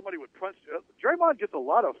Barkley. I wish somebody would punch. Draymond gets a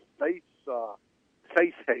lot of face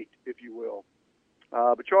hate, if you will.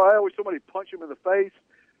 But Charles, I wish somebody would punch him in the face.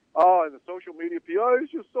 Oh, and the social media people, he's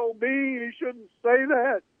just so mean. He shouldn't say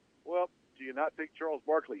that. Well, do you not think Charles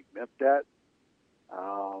Barkley meant that?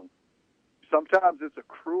 Sometimes it's a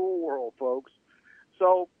cruel world, folks.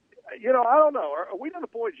 So, I don't know. Are we to the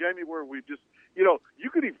point, Jamie, where we just, you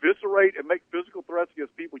could eviscerate and make physical threats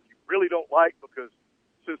against people you really don't like because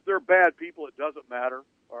since they're bad people, it doesn't matter?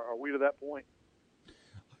 Are we to that point?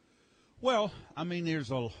 Well, I mean,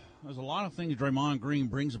 there's a lot of things Draymond Green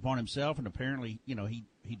brings upon himself, and apparently,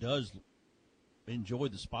 he does enjoy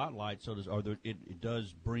the spotlight. It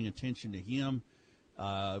does bring attention to him.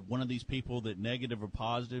 One of these people that negative or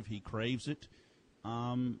positive, he craves it.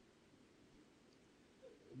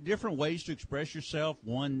 Different ways to express yourself.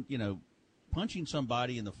 One, punching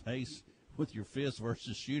somebody in the face with your fist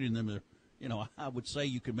versus shooting them. I would say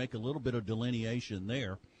you could make a little bit of delineation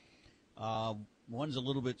there. One's a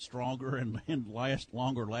little bit stronger and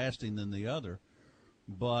longer lasting than the other,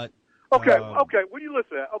 but okay. When you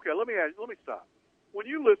listen to that, let me stop. When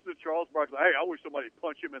you listen to Charles Barkley, hey, I wish somebody would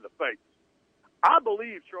punch him in the face. I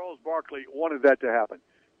believe Charles Barkley wanted that to happen.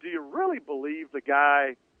 Do you really believe the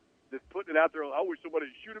guy that's putting it out there? I wish somebody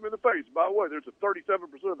would shoot him in the face. By the way, there's a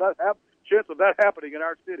 37% of that chance of that happening in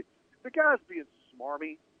our city. The guy's being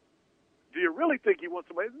smarmy. Do you really think he wants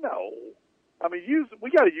somebody? No. I mean,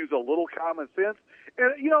 we got to use a little common sense.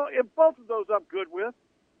 And, in both of those I'm good with.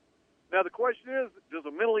 Now, the question is, does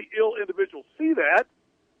a mentally ill individual see that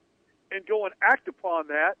and go and act upon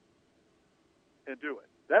that and do it?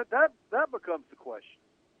 That becomes the question.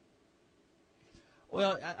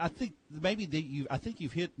 Well, I think maybe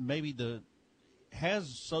you've hit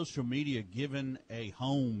has social media given a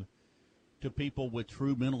home to people with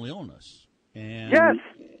true mental illness? And yes.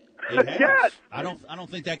 It has. Yes. I don't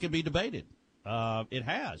think that can be debated. It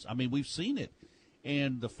has. I mean, we've seen it,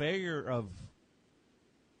 and the failure of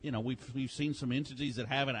we've seen some entities that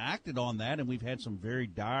haven't acted on that, and we've had some very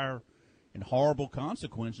dire and horrible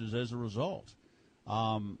consequences as a result.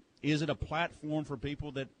 Is it a platform for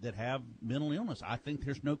people that have mental illness? I think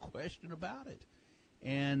there's no question about it.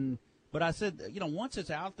 But I said, once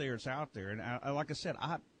it's out there, it's out there. And like I said,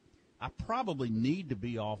 I probably need to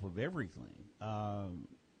be off of everything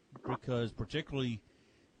because particularly,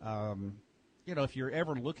 if you're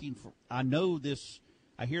ever looking for, I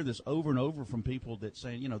hear this over and over from people that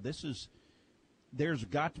say, there's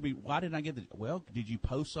got to be, why didn't I get the, well, did you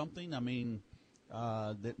post something? I mean,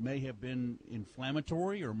 that may have been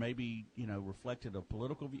inflammatory or maybe, reflected a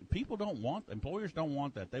political view. Employers don't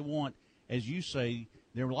want that. They want, as you say,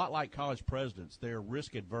 they're a lot like college presidents. They're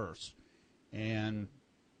risk adverse. And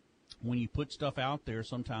when you put stuff out there,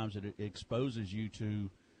 sometimes it exposes you to,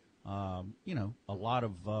 a lot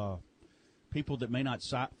of people that may not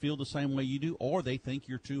feel the same way you do, or they think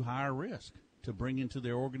you're too high a risk to bring into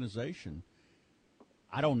their organization.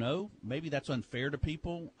 I don't know. Maybe that's unfair to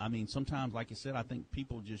people. I mean, sometimes, like you said, I think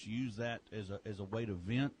people just use that as a way to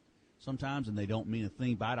vent sometimes, and they don't mean a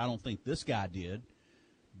thing by it. I don't think this guy did,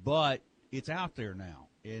 but it's out there now,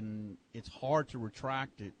 and it's hard to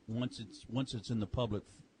retract it once it's in the public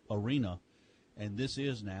arena, and this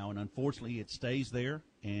is now, and unfortunately, it stays there.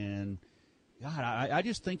 And God, I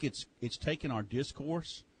just think it's taken our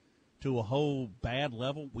discourse to a whole bad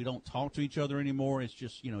level. We don't talk to each other anymore. It's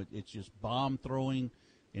just, it's just bomb throwing,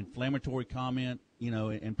 inflammatory comment,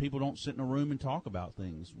 and people don't sit in a room and talk about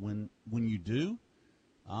things. When you do,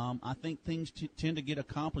 I think things tend to get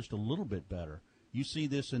accomplished a little bit better. You see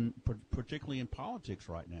this particularly in politics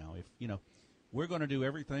right now. If, we're going to do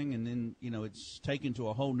everything and then, it's taken to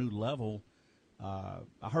a whole new level.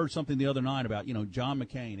 I heard something the other night about, John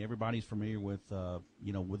McCain. Everybody's familiar with,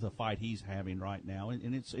 with the fight he's having right now.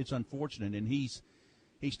 And it's unfortunate. And he's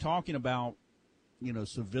talking about,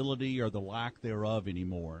 civility or the lack thereof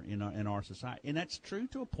anymore in our society. And that's true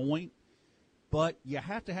to a point, but you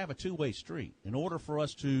have to have a two-way street. In order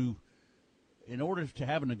to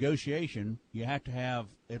have a negotiation, you have to have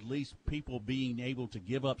at least people being able to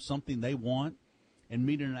give up something they want and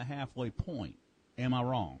meet in a halfway point. Am I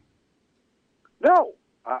wrong? No,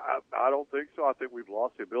 I don't think so. I think we've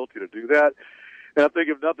lost the ability to do that. And I think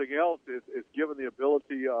if nothing else, it's given the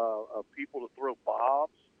ability of people to throw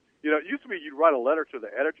bombs. It used to be you'd write a letter to the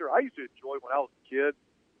editor. I used to enjoy when I was a kid,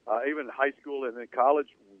 even in high school and in college,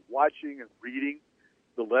 watching and reading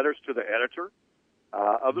the letters to the editor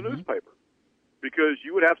of the newspaper. Because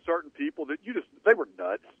you would have certain people that they were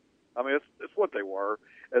nuts. I mean, it's what they were.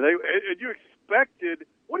 And you expected,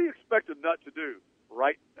 what do you expect a nut to do?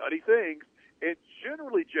 Write nutty things. And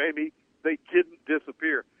generally, Jamie, they didn't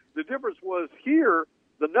disappear. The difference was here,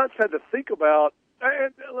 the nuts had to think about,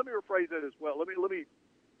 and let me rephrase that as well. Let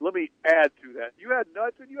me add to that. You had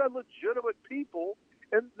nuts and you had legitimate people,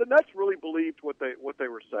 and the nuts really believed what they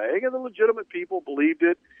were saying, and the legitimate people believed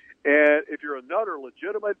it. And if you're a nut or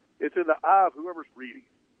legitimate, it's in the eye of whoever's reading.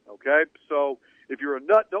 Okay? So if you're a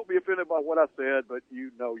nut, don't be offended by what I said, but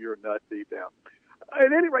you're a nut deep down.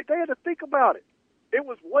 At any rate, they had to think about it. It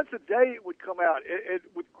was once a day it would come out. And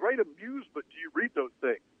with great amusement do you read those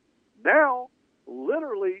things. Now,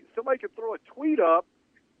 literally, somebody can throw a tweet up,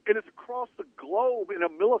 and it's across the globe in a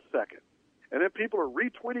millisecond. And then people are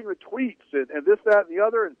retweeting the tweets and this, that, and the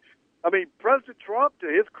other. And, I mean, President Trump, to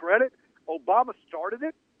his credit, Obama started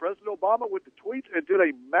it. President Obama with the tweets and did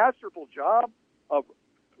a masterful job of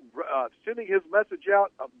sending his message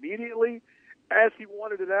out immediately as he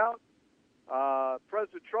wanted it out.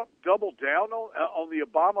 President Trump doubled down on the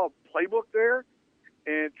Obama playbook there,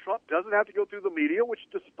 and Trump doesn't have to go through the media, which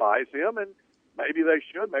despise him, and maybe they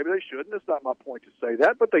should, maybe they shouldn't. It's not my point to say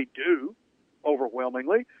that, but they do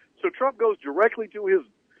overwhelmingly. So Trump goes directly to his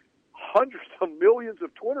hundreds of millions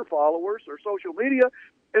of Twitter followers or social media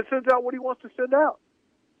and sends out what he wants to send out.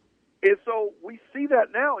 And so we see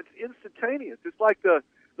that now. It's instantaneous. It's like the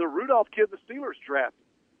Rudolph kid the Steelers drafted.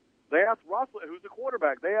 They asked who's the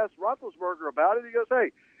quarterback. They asked Roethlisberger about it. He goes,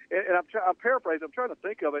 "Hey," and I'm paraphrasing. I'm trying to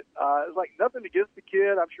think of it. It's like nothing against the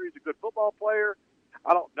kid. I'm sure he's a good football player.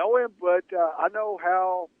 I don't know him, but I know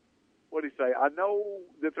how. What did he say? I know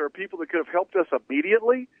that there are people that could have helped us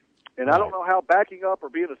immediately, and I don't know how backing up or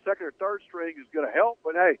being a second or third string is going to help.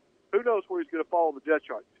 But hey, who knows where he's going to fall on the depth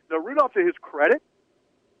chart? Now, Rudolph, to his credit,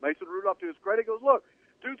 Mason Rudolph, to his credit, goes, "Look,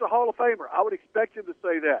 dude's a Hall of Famer. I would expect him to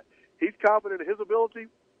say that. He's confident in his ability.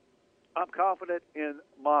 I'm confident in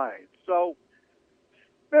mine." So,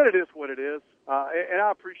 man, it is what it is. And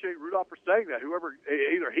I appreciate Rudolph for saying that.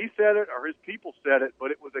 Either he said it or his people said it,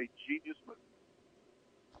 but it was a genius move.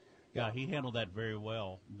 Yeah, he handled that very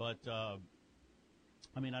well. But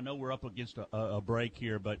I mean, I know we're up against a break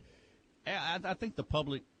here, but I think the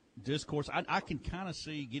public discourse, I can kind of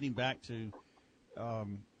see getting back to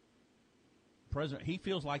President. He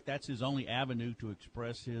feels like that's his only avenue to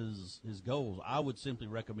express his goals. I would simply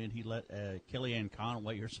recommend he let Kellyanne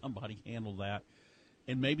Conway or somebody handle that.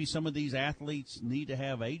 And maybe some of these athletes need to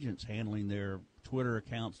have agents handling their Twitter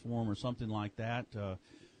accounts for them or something like that.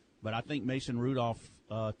 But I think Mason Rudolph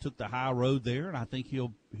took the high road there, and I think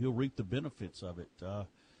he'll reap the benefits of it.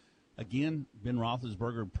 Again, Ben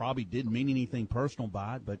Roethlisberger probably didn't mean anything personal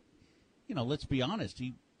by it, but, let's be honest.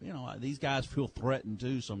 These guys feel threatened,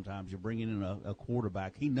 too, sometimes. You're bringing in a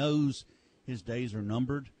quarterback. He knows his days are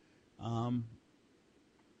numbered.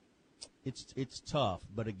 It's tough.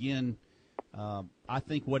 But, again, I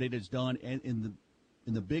think what it has done, and in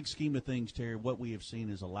the big scheme of things, Terry, what we have seen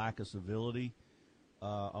is a lack of civility,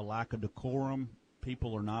 a lack of decorum.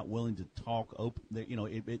 People are not willing to talk open.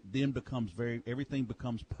 It then becomes everything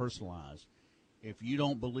becomes personalized. If you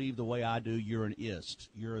don't believe the way I do, you're an ist.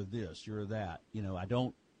 You're this. You're that.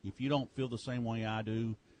 If you don't feel the same way I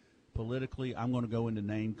do politically, I'm going to go into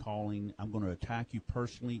name calling. I'm going to attack you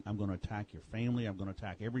personally. I'm going to attack your family. I'm going to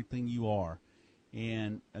attack everything you are.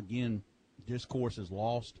 And again, discourse is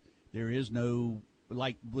lost. There is no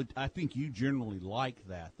I think you generally like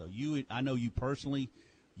that, though. I know you personally.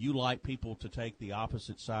 You like people to take the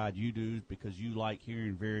opposite side you do because you like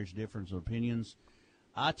hearing various different opinions.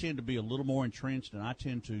 I tend to be a little more entrenched, and I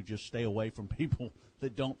tend to just stay away from people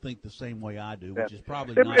that don't think the same way I do, which is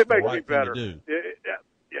probably not the right thing to do.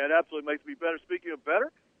 It absolutely makes me better. Speaking of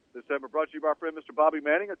better, this segment brought to you by our friend Mr. Bobby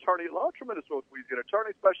Manning, attorney at law, tremendous Louisiana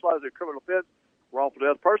attorney, specializing in criminal defense, wrongful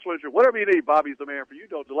death, personal injury, whatever you need. Bobby's the man for you.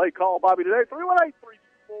 Don't delay. Call Bobby today,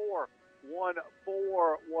 318-364-1411.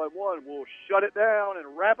 We'll shut it down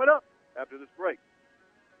and wrap it up after this break.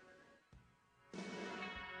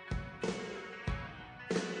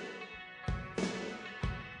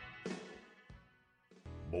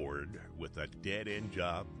 Bored with a dead-end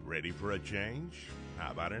job, ready for a change?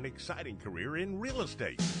 How about an exciting career in real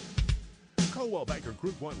estate? Coldwell Banker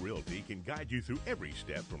Group 1 Realty can guide you through every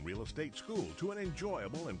step from real estate school to an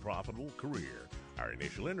enjoyable and profitable career. Our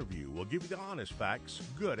initial interview will give you the honest facts,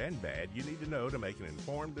 good and bad, you need to know to make an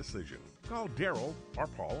informed decision. Call Daryl or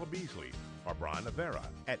Paula Beasley or Brian Rivera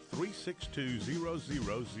at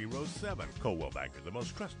 362-0007. Coldwell Banker, the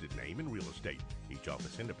most trusted name in real estate. Each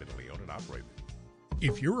office independently owned and operated.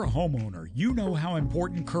 If you're a homeowner, you know how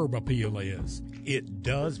important curb appeal is. It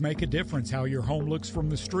does make a difference how your home looks from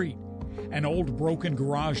the street. An old broken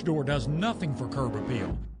garage door does nothing for curb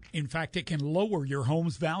appeal. In fact, it can lower your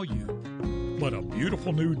home's value. But a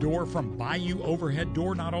beautiful new door from Bayou Overhead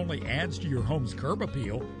Door not only adds to your home's curb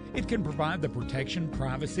appeal, it can provide the protection,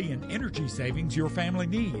 privacy, and energy savings your family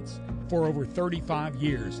needs. For over 35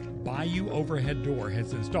 years, Bayou Overhead Door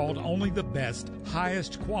has installed only the best,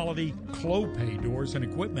 highest quality Clopay doors and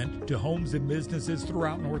equipment to homes and businesses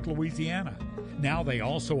throughout North Louisiana. Now they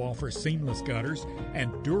also offer seamless gutters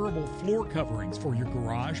and durable floor coverings for your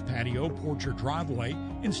garage, patio, porch, or driveway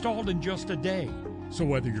installed in just a day. So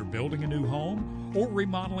whether you're building a new home or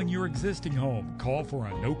remodeling your existing home, call for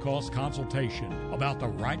a no-cost consultation about the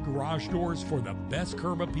right garage doors for the best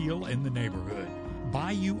curb appeal in the neighborhood.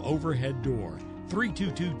 Bayou Overhead Door,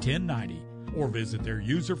 322-1090, or visit their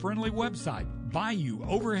user-friendly website,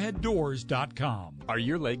 BayouOverheadDoors.com. Are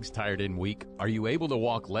your legs tired and weak? Are you able to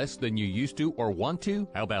walk less than you used to or want to?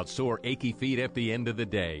 How about sore, achy feet at the end of the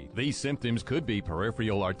day? These symptoms could be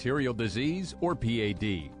peripheral arterial disease or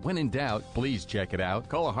PAD. When in doubt, please check it out.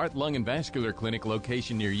 Call a Heart, Lung, and Vascular Clinic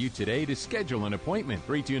location near you today to schedule an appointment.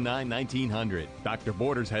 329-1900. Dr.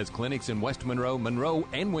 Borders has clinics in West Monroe, Monroe,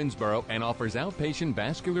 and Winsboro and offers outpatient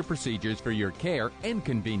vascular procedures for your care and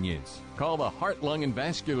convenience. Call the Heart, Lung, and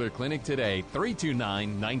Vascular Clinic today,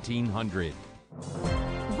 329-1900.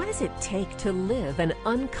 What does it take to live an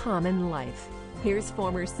uncommon life? Here's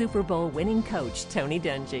former Super Bowl winning coach Tony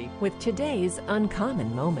Dungy with today's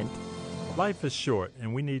uncommon moment. Life is short,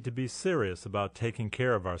 and we need to be serious about taking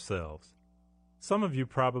care of ourselves. Some of you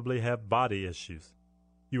probably have body issues.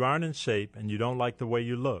 You aren't in shape and you don't like the way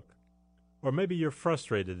you look. Or maybe you're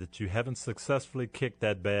frustrated that you haven't successfully kicked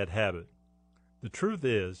that bad habit. The truth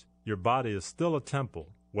is, your body is still a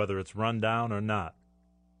temple, whether it's run down or not.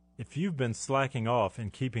 If you've been slacking off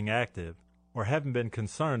in keeping active or haven't been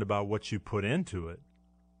concerned about what you put into it,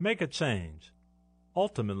 make a change.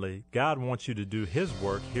 Ultimately, God wants you to do His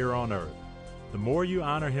work here on earth. The more you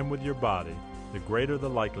honor Him with your body, the greater the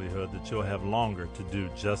likelihood that you'll have longer to do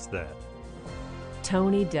just that.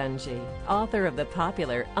 Tony Dungy, author of the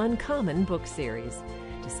popular Uncommon book series.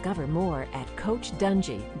 Discover more at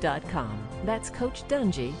CoachDungy.com. That's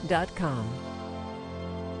CoachDungy.com.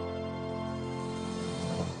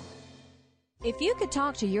 If you could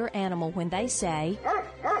talk to your animal when they say,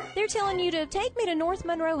 they're telling you to take me to North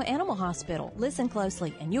Monroe Animal Hospital. Listen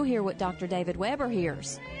closely, and you'll hear what Dr. David Weber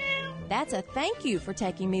hears. That's a thank you for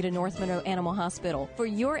taking me to North Monroe Animal Hospital. For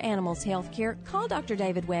your animal's health care, call Dr.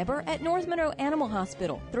 David Weber at North Monroe Animal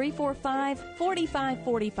Hospital,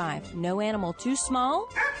 345-4545. No animal too small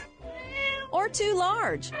or too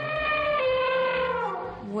large.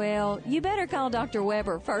 Well, you better call Dr.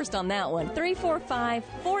 Weber first on that one,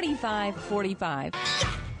 345-4545.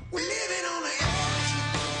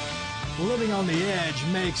 Living on the Edge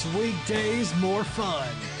makes weekdays more fun,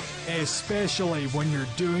 especially when you're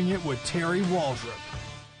doing it with Terry Waldrop.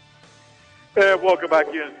 And welcome back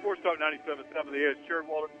in. Sports Talk 97.7 The Edge. Terry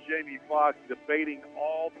Waldrop and Jamie Foxx debating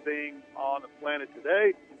all things on the planet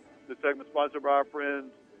today. The segment sponsored by our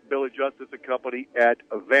friends Billy Justice and Company at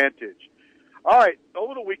Advantage. All right,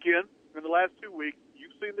 over the weekend, in the last 2 weeks,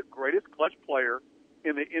 you've seen the greatest clutch player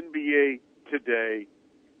in the NBA today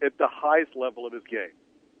at the highest level of his game.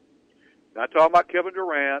 Not talking about Kevin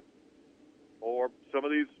Durant or some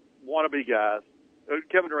of these wannabe guys.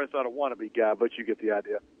 Kevin Durant's not a wannabe guy, but you get the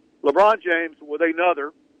idea. LeBron James with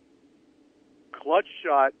another clutch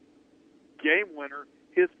shot, game winner,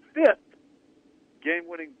 his fifth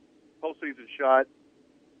game-winning postseason shot,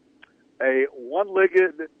 a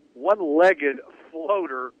one-legged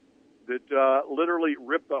floater that literally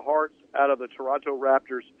ripped the hearts out of the Toronto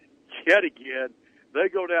Raptors yet again. They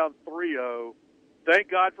go down 3-0. Thank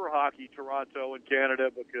God for hockey, Toronto and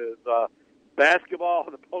Canada, because basketball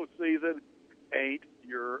in the postseason ain't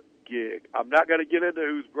your gig. I'm not going to get into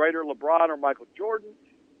who's greater, LeBron or Michael Jordan.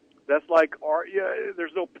 That's like,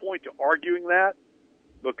 there's no point to arguing that,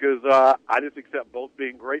 because I just accept both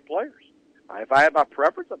being great players. If I had my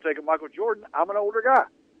preference, I'm taking Michael Jordan. I'm an older guy.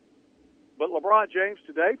 But LeBron James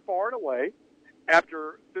today, far and away,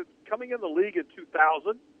 after coming in the league in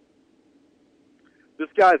 2000, this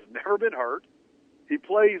guy's never been hurt. He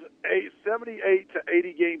plays 78 to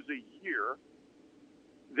 80 games a year.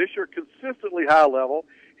 This year, consistently high level.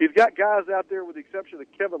 He's got guys out there, with the exception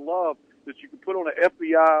of Kevin Love, that you can put on an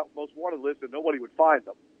FBI most wanted list and nobody would find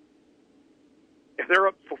them. And they're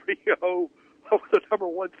up 3-0 over the number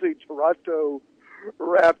one seed Toronto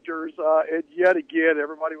Raptors. And yet again,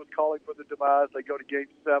 everybody was calling for the demise. They go to Game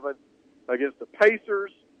 7 against the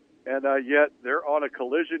Pacers, and yet they're on a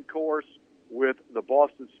collision course with the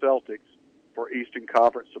Boston Celtics for Eastern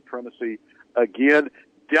Conference supremacy again.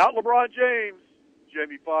 Doubt LeBron James,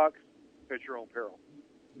 Jamie Foxx, at your own peril.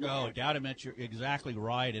 No, doubt him. You're exactly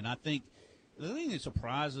right. And I think the thing that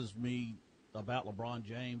surprises me about LeBron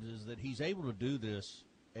James is that he's able to do this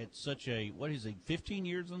at such a, 15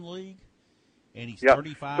 years in the league? And he's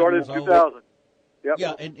 35 years old. Started in 2000. Yep.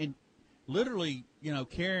 Yeah, and literally,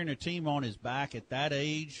 carrying a team on his back at that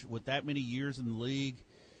age with that many years in the league,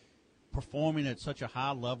 performing at such a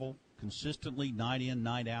high level, consistently night in,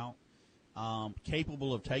 night out,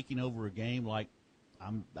 capable of taking over a game like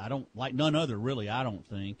none other, really, I don't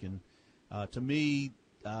think. And to me,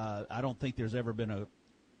 I don't think there's ever been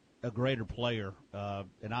a greater player.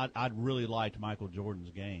 And I'd really liked Michael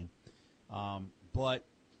Jordan's game. But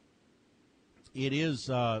it is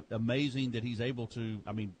amazing that he's able to.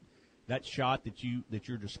 I mean, that shot that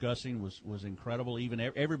you're discussing was incredible. Even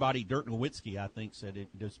everybody, Dirk Nowitzki, I think, said it.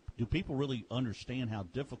 Do people really understand how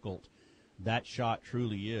difficult that shot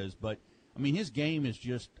truly is? But I mean, his game is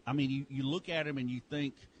just. I mean, you look at him and you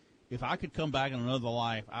think, if I could come back in another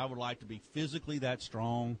life, I would like to be physically that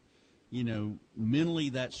strong, mentally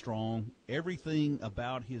that strong. Everything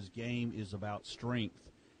about his game is about strength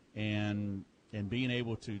and being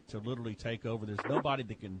able to literally take over. There's nobody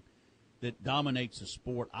that dominates the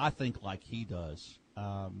sport, I think, like he does.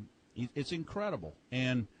 It's incredible.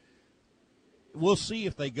 And we'll see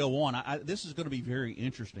if they go on. This is going to be very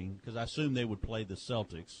interesting, because I assume they would play the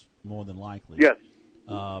Celtics more than likely. Yes.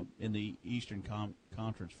 In the Eastern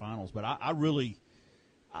Conference Finals. But I really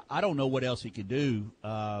don't know what else he could do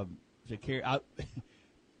to carry.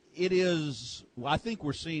 It is. I think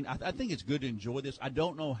we're seeing. I think it's good to enjoy this. I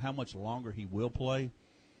don't know how much longer he will play,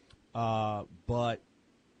 or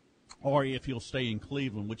if he'll stay in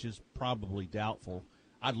Cleveland, which is probably doubtful.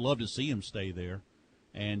 I'd love to see him stay there,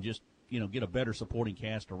 and just get a better supporting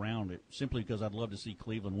cast around it. Simply because I'd love to see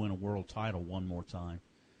Cleveland win a world title one more time.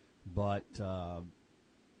 But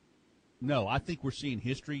no, I think we're seeing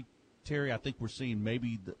history, Terry. I think we're seeing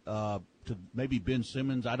maybe Ben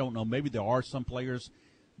Simmons. I don't know. Maybe there are some players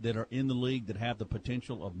that are in the league that have the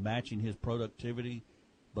potential of matching his productivity,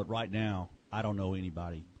 but right now, I don't know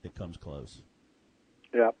anybody that comes close.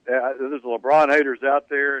 Yeah, there's LeBron haters out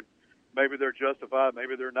there, and maybe they're justified,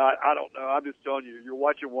 maybe they're not. I don't know. I'm just telling you, you're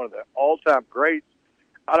watching one of the all-time greats.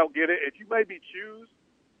 I don't get it. If you made me choose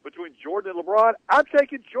between Jordan and LeBron, I'm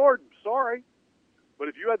taking Jordan. Sorry. But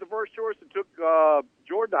if you had the first choice and took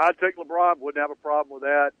Jordan, I'd take LeBron. Wouldn't have a problem with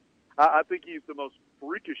that. I think he's the most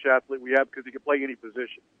freakish athlete we have because he can play any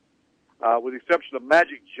position. With the exception of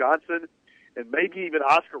Magic Johnson and maybe even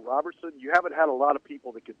Oscar Robertson, you haven't had a lot of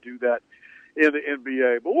people that can do that in the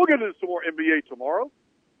NBA. But we'll get into some more NBA tomorrow.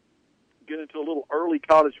 Get into a little early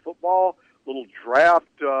college football, little draft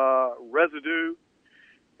residue,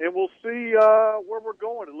 and we'll see where we're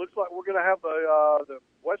going. It looks like we're going to have the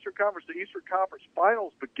Western Conference, the Eastern Conference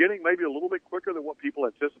Finals beginning maybe a little bit quicker than what people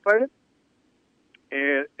anticipated.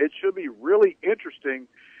 And it should be really interesting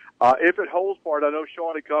if it holds part. I know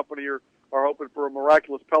Sean and company are hoping for a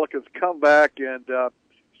miraculous Pelicans comeback, and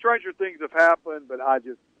stranger things have happened, but I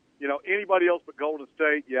just, anybody else but Golden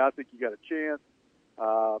State, yeah, I think you got a chance.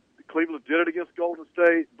 Cleveland did it against Golden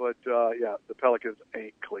State, but, yeah, the Pelicans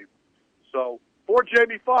ain't Cleveland. So, for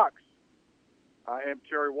Jamie Foxx, I am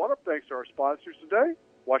Terry Waldrop. Thanks to our sponsors today,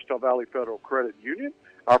 Ouachita Valley Federal Credit Union,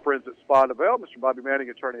 our friends at Spa Novell, Mr. Bobby Manning,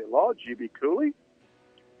 attorney at law, GB Cooley,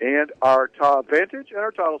 and our Vantage and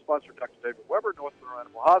our title sponsor, Dr. David Weber, North Monroe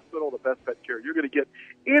Animal Hospital, the best pet care you're going to get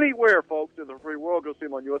anywhere, folks, in the free world. Go see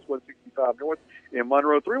them on US 165 North in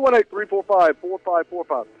Monroe,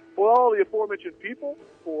 318-345-4545. For all the aforementioned people,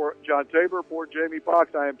 for John Tabor, for Jamie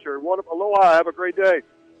Foxx, I am Terry Waldrop. Aloha. Have a great day.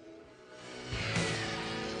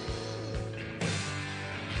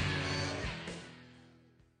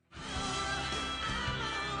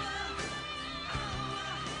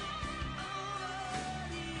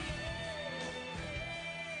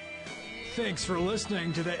 Thanks for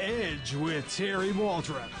listening to The Edge with Terry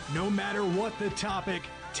Waldrop. No matter what the topic,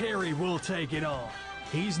 Terry will take it on.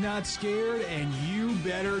 He's not scared, and you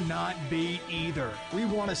better not be either. We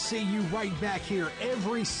want to see you right back here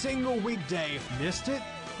every single weekday. Missed it?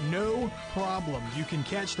 No problem. You can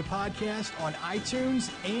catch the podcast on iTunes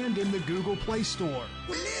and in the Google Play Store.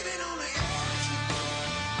 We live